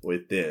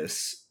with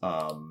this?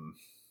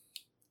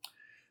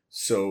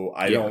 So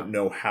I don't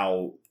know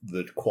how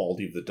the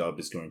quality of the dub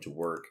is going to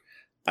work.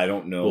 I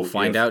don't know. We'll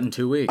find out in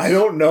 2 weeks. I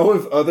don't know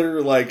if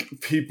other like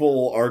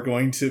people are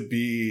going to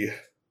be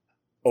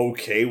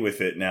okay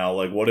with it now.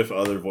 Like, what if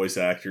other voice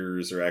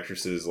actors or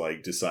actresses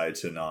like decide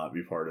to not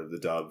be part of the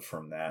dub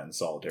from that in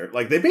solidarity?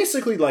 Like, they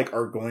basically like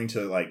are going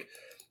to like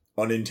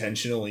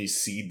unintentionally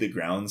seed the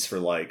grounds for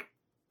like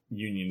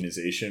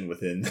unionization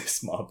within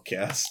this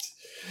mobcast.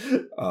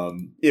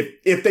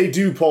 If they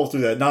do pull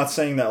through that, not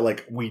saying that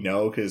like we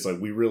know, because like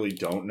we really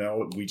don't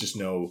know. We just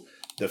know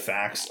the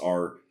facts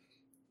are.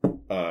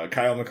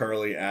 Kyle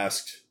McCarley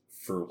asked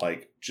for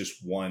like just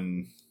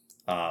one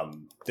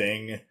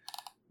thing.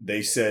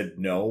 They said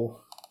no,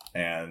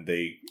 and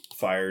they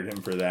fired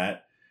him for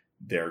that.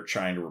 They're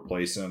trying to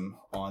replace him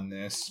on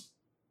this,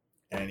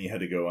 and he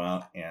had to go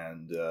out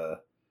and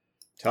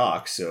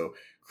talk. So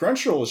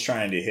Crunchyroll is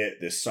trying to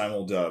hit this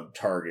simuldub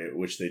target,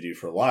 which they do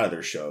for a lot of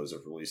their shows,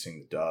 of releasing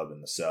the dub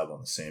and the sub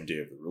on the same day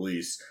of the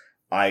release.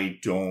 I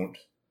don't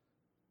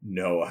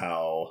know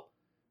how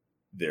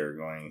they're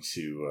going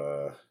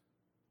to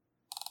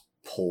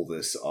pull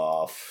this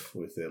off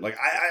with it. Like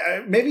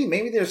I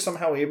maybe they're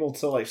somehow able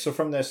to, like, so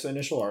from this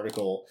initial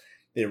article,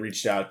 they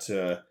reached out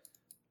to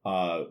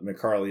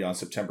McCarley on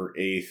September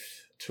 8th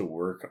to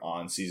work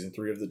on season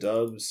 3 of the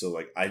dub. So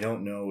like, I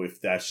don't know if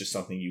that's just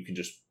something you can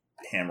just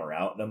hammer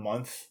out in a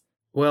month.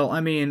 Well,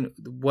 I mean,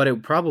 what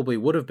it probably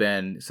would have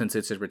been, since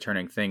it's a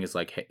returning thing, is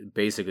like,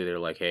 basically they're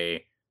like,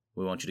 hey,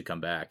 we want you to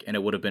come back. And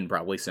it would have been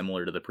probably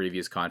similar to the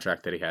previous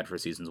contract that he had for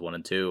seasons 1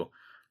 and 2.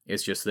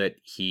 It's just that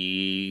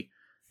he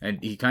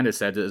kind of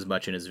said as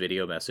much in his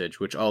video message,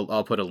 which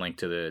I'll put a link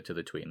to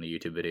the tweet and the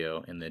YouTube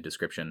video in the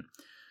description.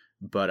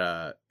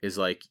 But is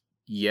like,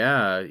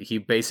 yeah, he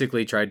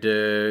basically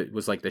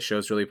was like, the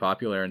show's really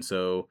popular, and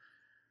so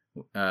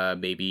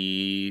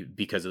maybe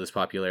because of this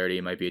popularity,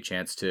 it might be a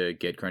chance to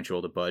get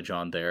Crunchyroll to budge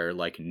on their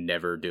like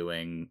never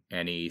doing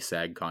any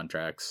SAG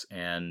contracts.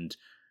 And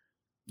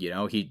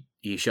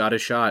he shot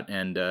his shot,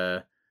 and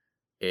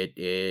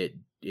it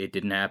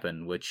didn't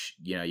happen, which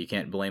you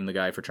can't blame the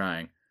guy for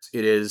trying.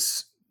 It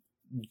is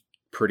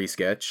pretty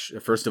sketch,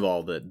 first of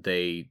all, that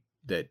they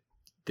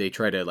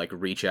try to like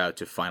reach out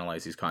to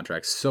finalize these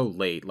contracts so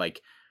late.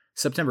 Like,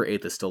 September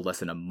 8th is still less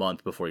than a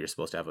month before you're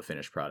supposed to have a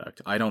finished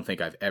product. I don't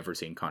think I've ever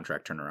seen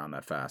contract turnaround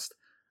that fast.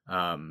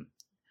 And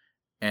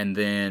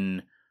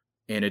then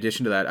in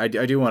addition to that, I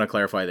do want to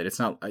clarify that it's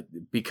not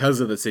because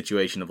of the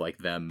situation of like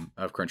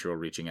of Crunchyroll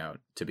reaching out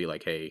to be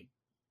like, hey,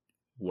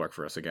 work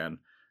for us again.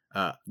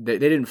 They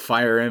didn't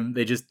fire him.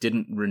 They just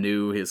didn't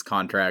renew his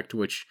contract,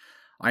 which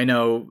I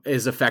know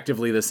is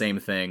effectively the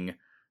same thing.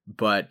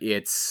 But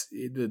it's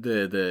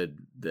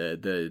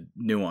the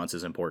nuance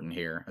is important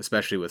here,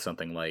 especially with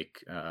something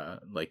like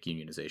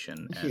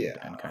unionization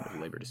and kind of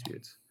labor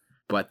disputes.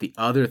 But the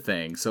other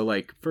thing, so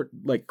like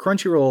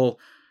Crunchyroll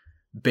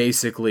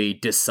basically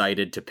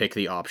decided to pick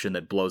the option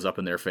that blows up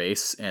in their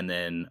face, and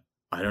then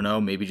I don't know,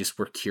 maybe just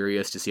were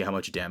curious to see how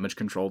much damage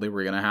control they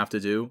were gonna have to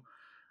do.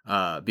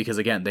 Because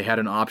again, they had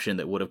an option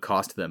that would have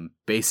cost them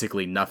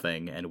basically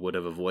nothing and would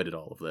have avoided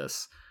all of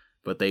this.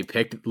 But they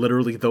picked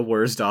literally the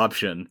worst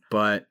option.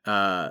 But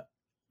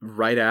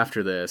right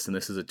after this, and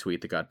this is a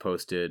tweet that got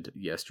posted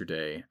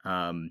yesterday,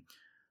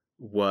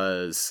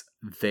 was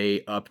they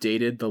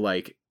updated the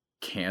like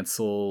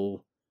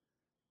cancel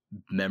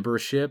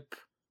membership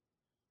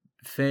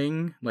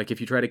thing. Like, if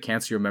you try to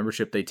cancel your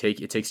membership, it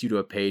takes you to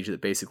a page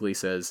that basically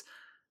says,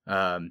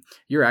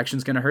 your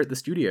action's gonna hurt the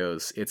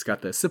studios. It's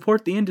got the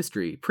support the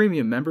industry.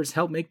 Premium members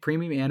help make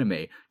premium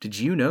anime. Did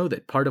you know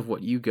that part of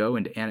what you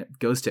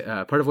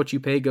part of what you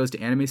pay goes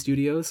to anime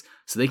studios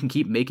so they can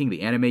keep making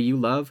the anime you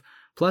love?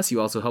 Plus,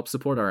 you also help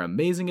support our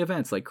amazing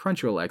events like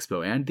Crunchyroll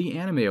Expo and the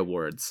Anime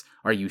Awards.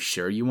 Are you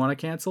sure you want to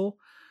cancel?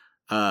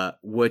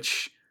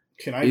 Which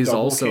can I is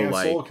double also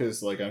cancel?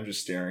 Because like I'm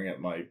just staring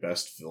at my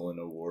best villain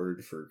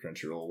award for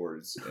Crunchyroll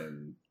Awards,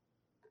 and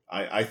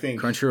I think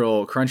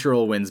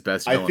Crunchyroll wins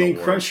best villain. I think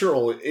award.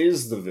 Crunchyroll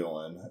is the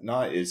villain,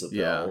 not Isabel.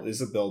 Yeah.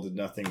 Isabel did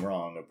nothing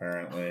wrong,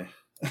 apparently.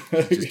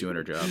 She's just doing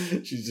her job.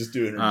 She's just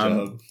doing her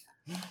job.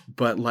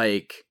 But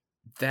like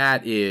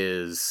that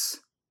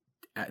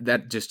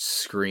just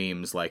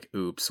screams like,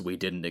 oops, we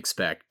didn't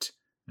expect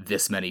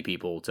this many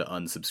people to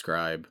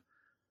unsubscribe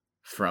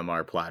from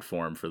our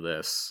platform for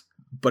this.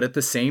 But at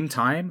the same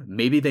time,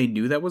 maybe they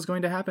knew that was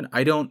going to happen.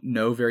 I don't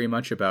know very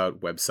much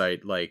about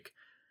website like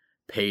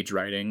page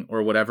writing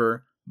or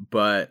whatever,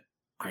 but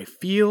I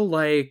feel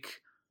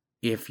like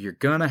if you're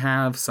gonna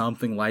have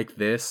something like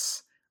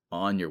this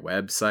on your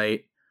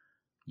website,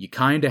 you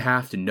kind of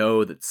have to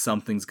know that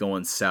something's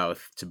going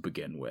south to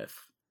begin with,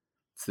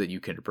 so that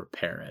you can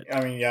prepare it.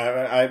 I mean,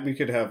 yeah, we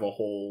could have a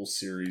whole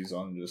series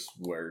on just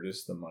where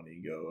does the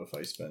money go if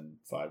I spend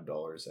 $5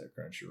 at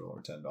Crunchyroll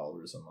or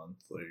 $10 a month.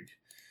 Like,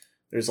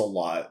 there's a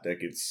lot that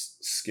gets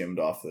skimmed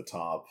off the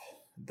top.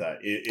 That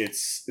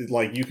it's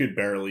like you could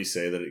barely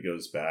say that it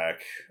goes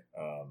back.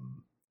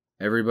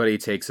 Everybody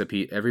takes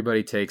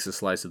a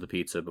slice of the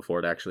pizza before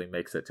it actually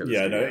makes it to the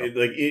studio.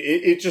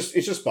 It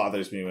just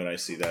bothers me when I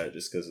see that,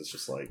 just because it's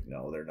just like,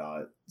 no, they're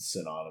not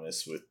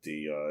synonymous with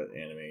the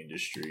anime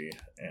industry.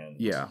 And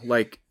yeah,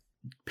 like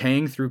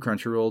paying through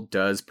Crunchyroll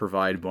does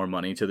provide more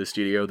money to the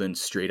studio than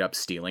straight up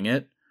stealing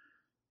it,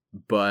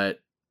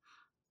 but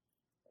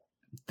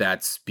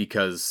that's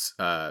because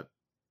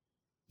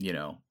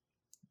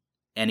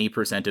any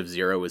percent of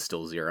 0 is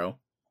still 0.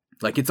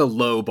 Like, it's a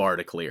low bar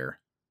to clear.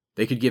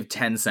 They could give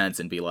 10 cents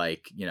and be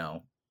like,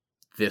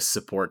 this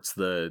supports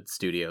the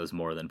studios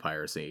more than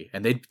piracy.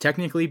 And they'd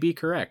technically be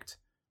correct,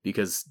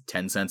 because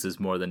 10 cents is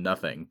more than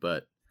nothing.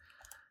 But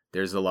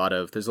there's a lot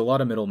of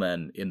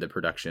middlemen in the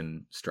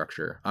production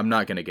structure. I'm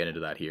not going to get into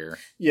that here.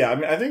 Yeah, I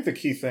mean, I think the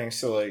key thing,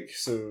 so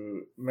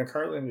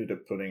McCartly ended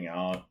up putting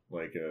out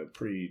like a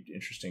pretty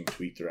interesting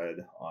tweet thread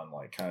on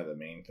like kind of the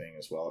main thing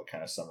as well. It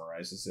kind of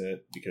summarizes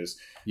it, because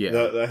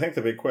I think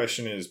the big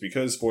question is,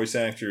 because voice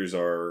actors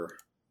are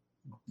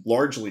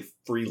largely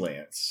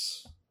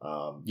freelance,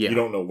 you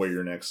don't know where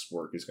your next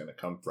work is going to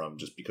come from,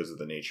 just because of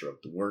the nature of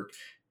the work.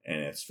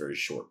 And it's very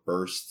short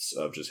bursts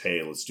of just,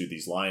 hey, let's do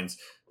these lines.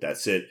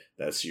 That's it.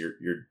 That's you're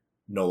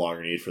no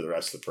longer need for the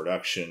rest of the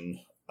production.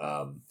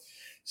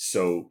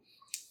 So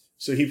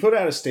So he put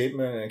out a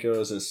statement, and it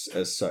goes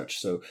as such.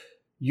 So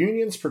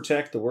unions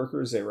protect the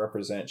workers they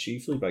represent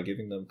chiefly by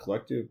giving them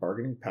collective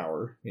bargaining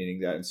power, meaning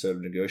that instead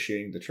of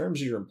negotiating the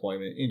terms of your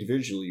employment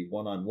individually,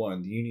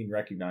 one-on-one, the union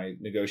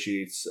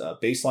negotiates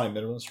baseline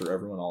minimums for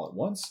everyone all at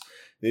once.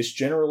 This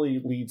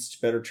generally leads to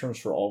better terms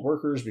for all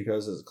workers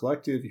because as a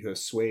collective, you have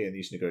sway in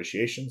these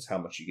negotiations, how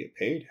much you get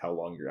paid, how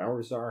long your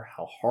hours are,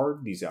 how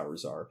hard these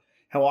hours are,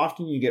 how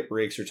often you get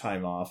breaks or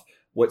time off,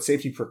 what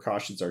safety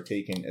precautions are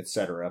taken,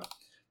 etc.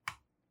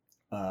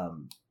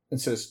 And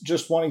so it's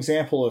just one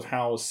example of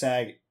how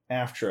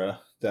SAG-AFTRA,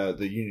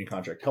 the union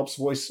contract, helps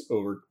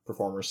voice-over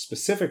performers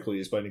specifically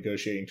is by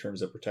negotiating terms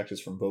that protect us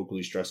from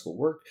vocally stressful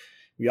work.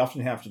 We often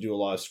have to do a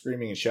lot of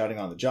screaming and shouting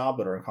on the job,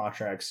 but our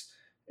contracts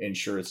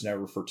ensure it's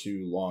never for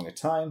too long a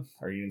time.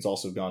 Our union's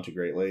also gone to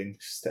great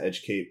lengths to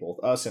educate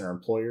both us and our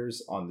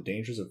employers on the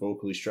dangers of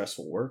vocally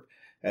stressful work.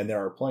 And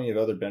there are plenty of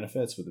other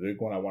benefits, but the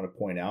big one I want to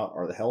point out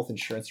are the health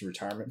insurance and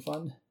retirement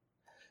fund.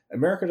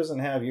 America doesn't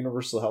have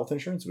universal health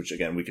insurance, which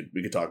again, we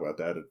could talk about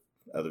that at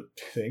other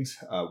things.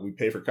 We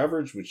pay for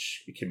coverage,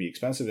 which can be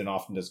expensive and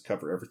often doesn't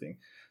cover everything.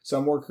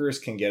 Some workers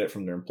can get it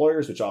from their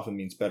employers, which often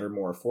means better,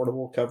 more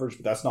affordable coverage,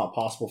 but that's not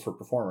possible for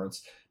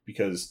performance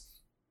because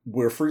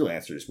we're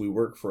freelancers. We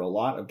work for a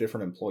lot of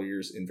different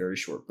employers in very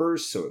short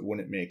bursts, so it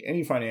wouldn't make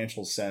any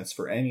financial sense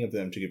for any of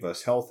them to give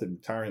us health and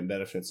retirement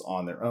benefits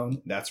on their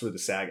own. That's where the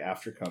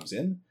SAG-AFTRA comes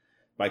in.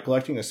 By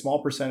collecting a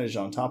small percentage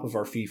on top of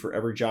our fee for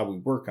every job we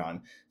work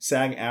on,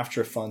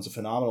 SAG-AFTRA funds a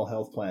phenomenal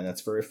health plan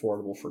that's very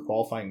affordable for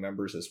qualifying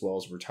members as well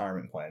as a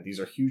retirement plan. These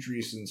are huge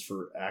reasons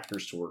for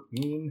actors to work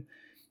union.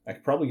 I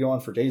could probably go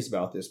on for days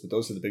about this, but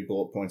those are the big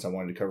bullet points I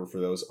wanted to cover for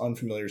those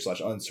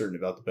unfamiliar/uncertain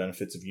about the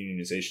benefits of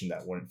unionization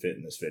that wouldn't fit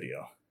in this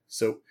video.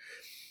 So,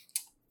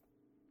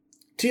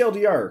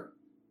 TLDR,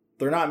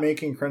 they're not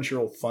making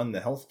Crunchyroll fund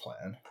the health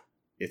plan.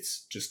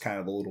 It's just kind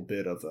of a little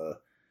bit of a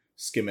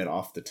skim it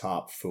off the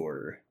top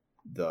for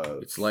the...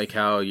 It's like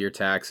how your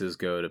taxes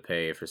go to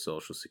pay for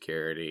Social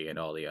Security and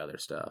all the other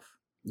stuff.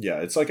 Yeah,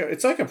 it's like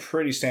a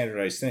pretty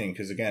standardized thing,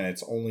 because again,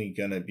 it's only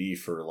going to be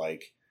for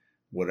like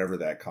whatever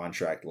that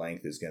contract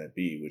length is going to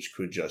be, which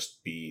could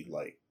just be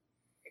like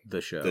the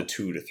show, the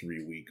 2 to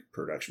 3 week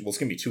production. Well, it's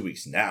gonna be 2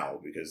 weeks now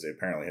because they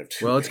apparently have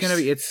 2 well weeks. It's gonna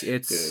be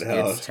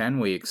it's 10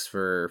 weeks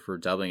for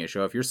dubbing a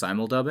show. If you're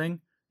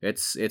simul-dubbing,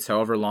 it's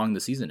however long the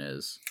season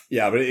is.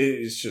 Yeah, but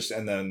it's just,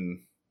 and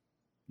then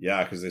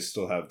yeah, because they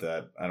still have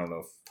that, I don't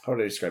know how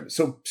do I describe it.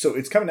 So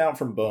it's coming out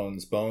from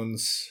Bones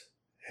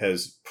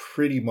has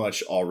pretty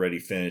much already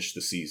finished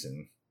the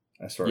season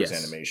as far as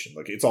animation.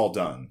 Like it's all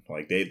done.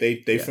 Like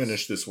they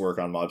finished this work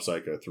on Mob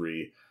Psycho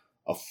 3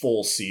 a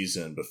full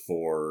season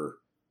before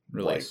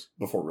release,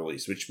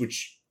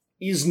 which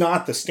is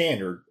not the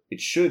standard.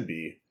 It should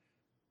be.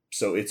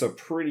 So it's a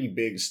pretty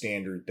big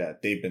standard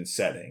that they've been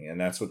setting, and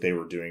that's what they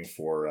were doing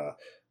for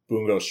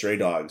Bungo Stray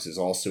Dogs is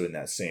also in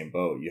that same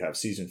boat. You have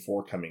season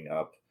 4 coming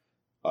up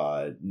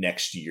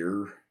next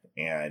year,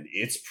 and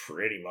it's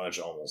pretty much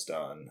almost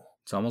done.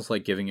 It's almost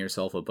like giving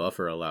yourself a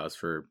buffer allows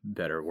for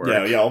better work.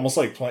 Yeah, almost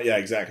like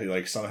exactly.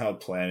 Like somehow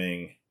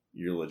planning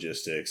your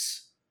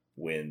logistics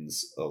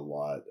wins a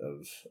lot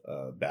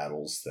of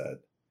battles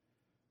that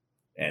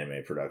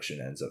anime production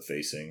ends up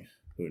facing.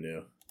 Who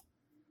knew?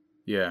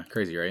 Yeah,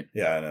 crazy, right?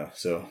 Yeah, I know.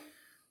 So,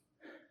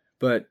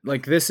 but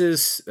like this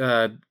is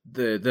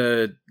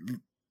the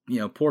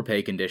poor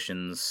pay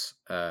conditions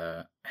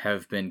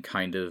have been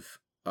kind of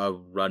a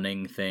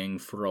running thing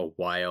for a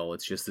while.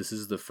 It's just this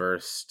is the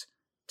first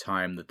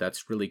time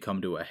that's really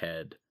come to a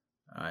head,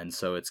 and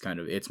so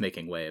it's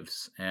making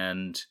waves,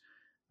 and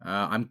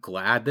I'm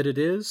glad that it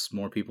is.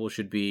 More people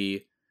should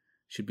be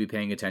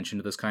paying attention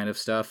to this kind of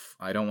stuff.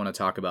 I don't want to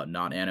talk about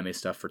non-anime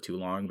stuff for too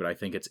long, but I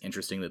think it's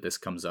interesting that this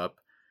comes up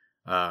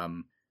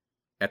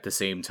at the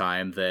same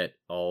time that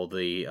all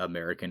the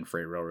American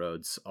freight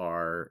railroads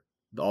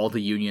all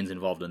the unions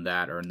involved in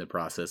that are in the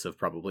process of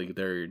probably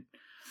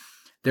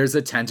there's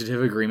a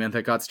tentative agreement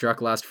that got struck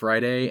last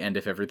Friday, and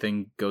if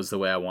everything goes the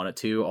way I want it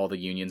to, all the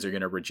unions are going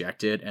to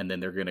reject it, and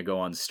then they're going to go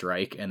on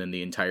strike, and then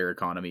the entire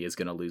economy is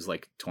going to lose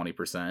like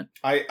 20%.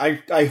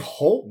 I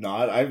hope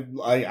not.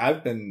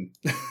 I've been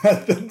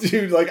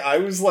dude, like I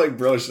was like,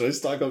 bro, should I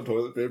stock up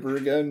toilet paper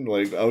again?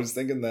 Like I was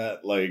thinking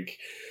that like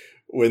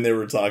when they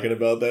were talking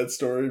about that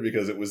story,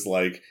 because it was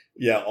like,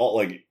 yeah, all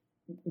like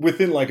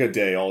within like a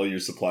day, all of your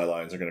supply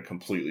lines are going to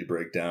completely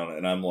break down,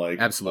 and I'm like,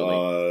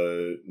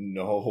 absolutely,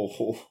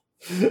 no.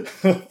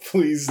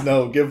 Please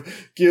no, give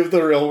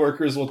the rail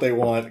workers what they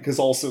want, because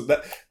also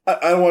that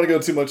I don't want to go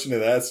too much into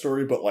that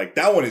story, but like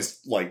that one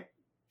is like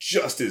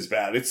just as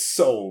bad. It's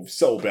so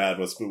bad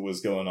what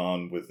was going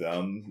on with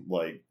them.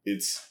 Like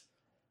it's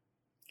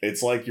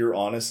like you're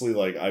honestly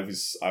like I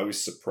was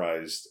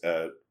surprised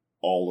at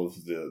all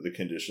of the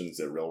conditions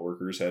that rail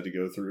workers had to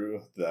go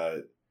through.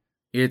 That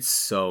it's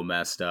so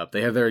messed up.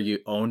 They have their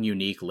own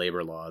unique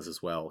labor laws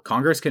as well.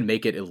 Congress can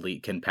make it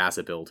can pass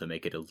a bill to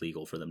make it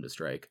illegal for them to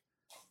strike.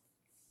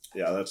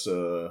 Yeah, that's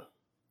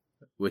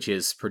which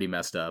is pretty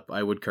messed up.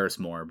 I would curse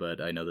more, but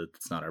I know that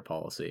it's not our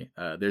policy.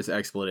 There's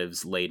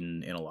expletives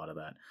laden in a lot of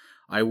that.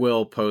 I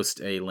will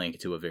post a link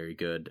to a very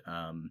good,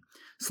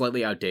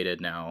 slightly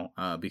outdated now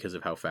because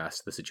of how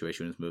fast the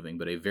situation is moving,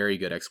 but a very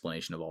good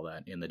explanation of all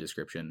that in the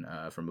description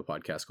from a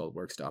podcast called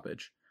Work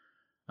Stoppage.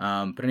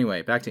 But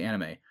anyway, back to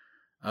anime.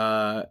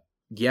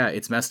 Yeah,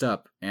 it's messed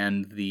up,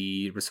 and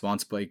the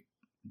response from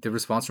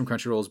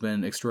Crunchyroll has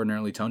been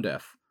extraordinarily tone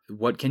deaf.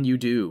 What can you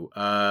do?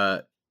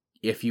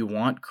 If you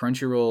want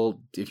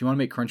to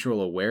make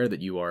Crunchyroll aware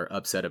that you are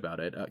upset about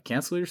it,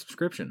 cancel your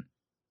subscription.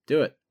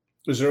 Do it.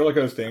 Is there like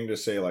a thing to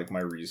say like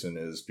my reason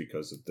is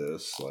because of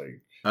this?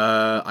 Like,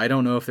 I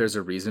don't know if there's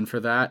a reason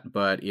for that,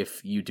 but if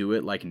you do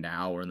it like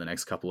now or in the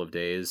next couple of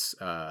days,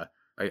 I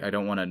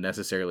don't want to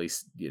necessarily,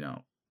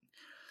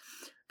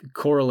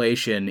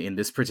 correlation in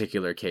this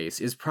particular case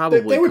is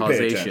probably they would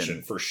causation. Pay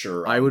attention for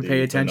sure. I would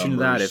pay attention to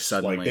that if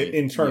suddenly like,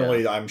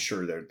 internally, I'm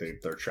sure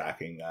they're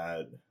tracking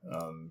that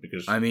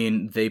because I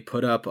mean they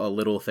put up a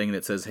little thing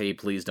that says, "Hey,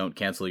 please don't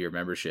cancel your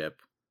membership,"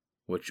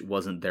 which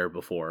wasn't there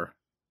before.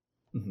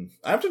 Mm-hmm.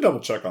 I have to double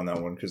check on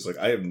that one because like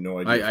I have no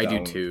idea. I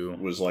do too.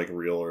 Was like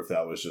real or if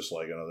that was just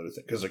like another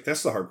thing because like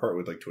that's the hard part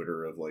with like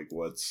Twitter of like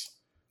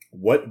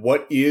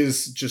what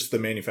is just the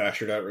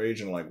manufactured outrage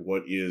and like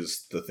what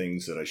is the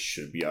things that I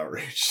should be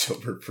outraged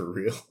over for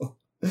real.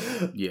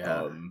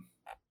 Yeah,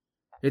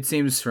 it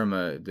seems from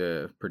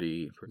the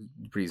pretty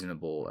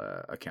reasonable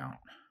account.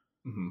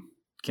 Mm-hmm.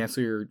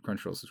 Cancel your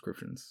Crunchyroll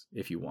subscriptions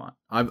if you want.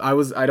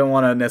 I don't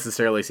want to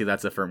necessarily see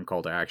that's a firm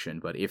call to action,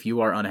 but if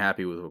you are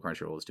unhappy with what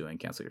Crunchyroll is doing,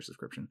 cancel your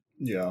subscription.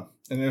 Yeah,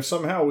 and if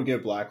somehow we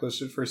get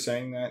blacklisted for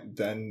saying that,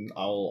 then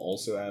I'll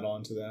also add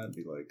on to that.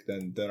 Be like,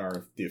 then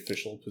the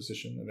official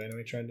position of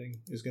Anime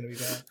Trending is going to be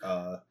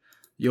that.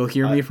 You'll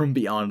hear me from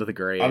beyond the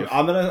grave.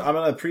 I'm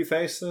gonna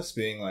preface this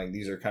being like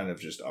these are kind of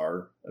just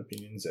our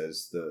opinions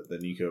as the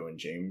Nico and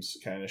James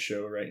kind of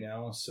show right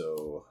now.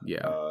 So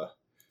yeah.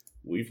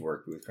 We've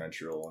worked with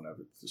Crunchyroll and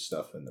other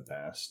stuff in the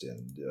past,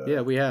 and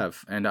yeah, we have,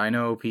 and I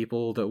know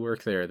people that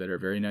work there that are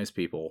very nice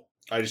people.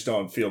 I just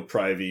don't feel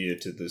privy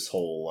to this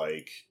whole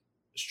like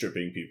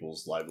stripping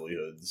people's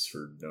livelihoods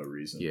for no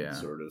reason,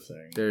 sort of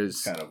thing.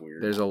 It's kind of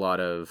weird. There's a lot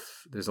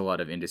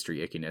of industry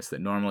ickiness that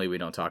normally we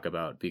don't talk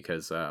about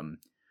because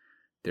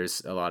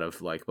there's a lot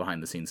of like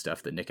behind the scenes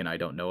stuff that Nick and I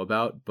don't know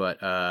about,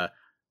 but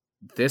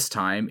this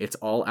time it's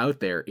all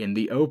out there in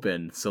the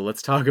open, so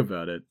let's talk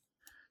about it.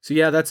 So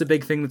yeah, that's a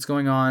big thing that's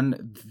going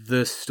on.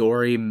 The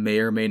story may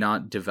or may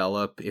not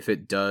develop. If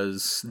it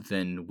does,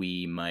 then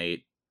we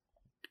might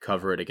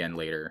cover it again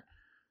later.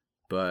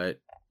 But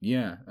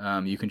yeah,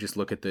 you can just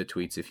look at the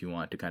tweets if you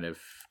want to kind of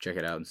check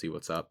it out and see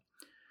what's up.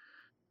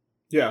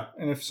 Yeah,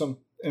 and if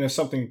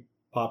something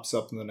pops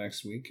up in the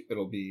next week,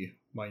 it'll be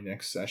my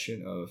next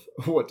session of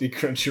what did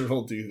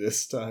Crunchyroll do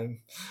this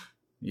time?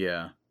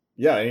 Yeah.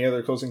 Yeah, any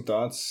other closing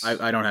thoughts?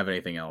 I don't have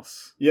anything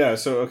else. Yeah,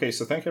 so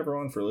thank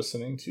everyone for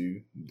listening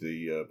to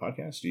the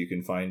podcast. You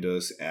can find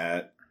us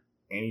at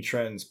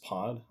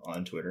AnyTrendsPod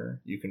on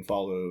Twitter. You can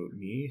follow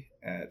me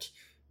at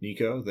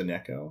Nico the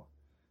Neko.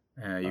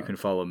 You can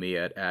follow me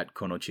at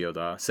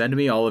Konochioda. Send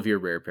me all of your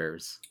rare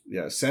pairs.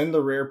 Yeah, send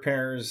the rare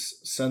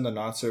pairs, send the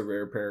not so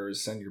rare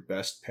pairs, send your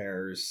best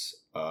pairs.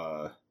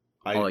 All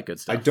that good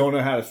stuff. I don't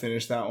know how to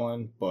finish that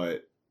one,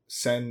 but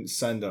send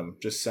them.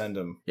 Just send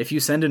them. If you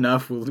send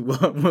enough,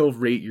 we'll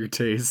rate your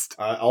taste.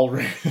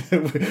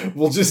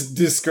 We'll just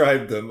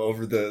describe them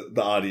over the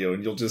audio,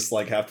 and you'll just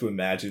like have to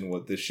imagine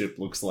what this ship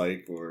looks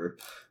like. Or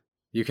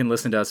you can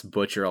listen to us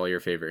butcher all your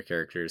favorite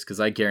characters, because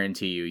I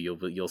guarantee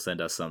you'll send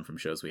us some from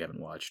shows we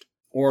haven't watched.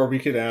 Or we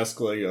could ask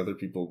like other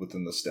people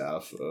within the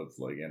staff of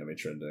like Anime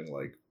Trending,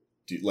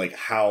 like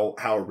how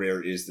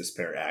rare is this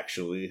pair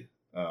actually?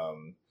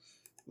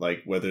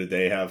 Like whether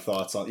they have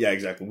thoughts on, yeah,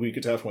 exactly. We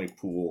could definitely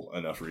pool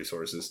enough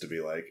resources to be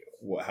like,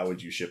 how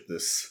would you ship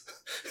this?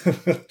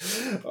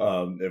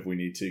 If we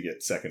need to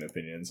get second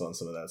opinions on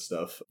some of that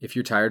stuff. If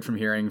you're tired from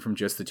hearing from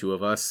just the two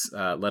of us,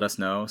 let us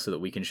know so that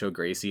we can show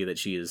Gracie that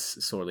she is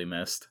sorely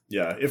missed.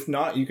 Yeah, if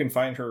not, you can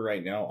find her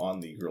right now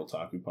on the Girl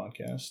Taku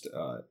podcast,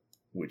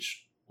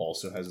 which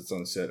also has its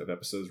own set of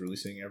episodes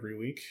releasing every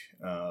week.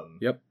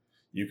 Yep.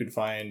 You can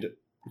find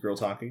Girl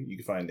Talking. You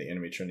can find the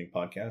Anime Trending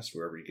podcast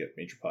wherever you get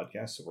major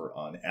podcasts. So we're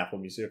on Apple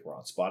Music, we're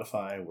on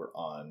Spotify, we're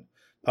on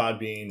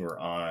Podbean, we're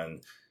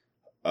on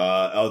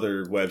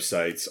other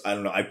websites. I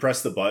don't know. I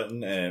press the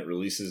button and it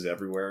releases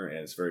everywhere, and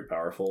it's very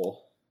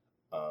powerful.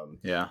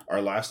 Yeah.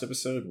 Our last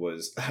episode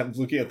was, I'm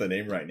looking at the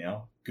name right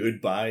now,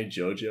 Goodbye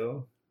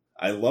JoJo.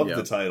 I love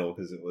the title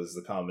because it was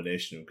the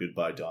combination of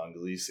Goodbye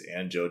Dongelise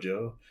and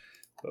JoJo,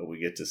 but we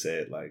get to say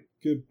it like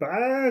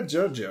Goodbye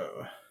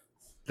JoJo.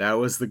 That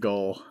was the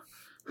goal.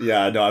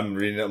 Yeah, no, I'm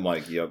reading it. I'm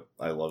like, yep,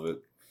 I love it.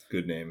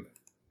 Good name,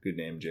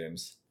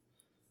 James.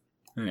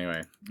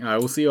 Anyway,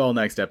 we'll see you all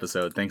next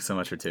episode. Thanks so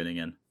much for tuning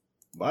in.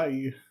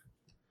 Bye.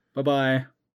 Bye-bye.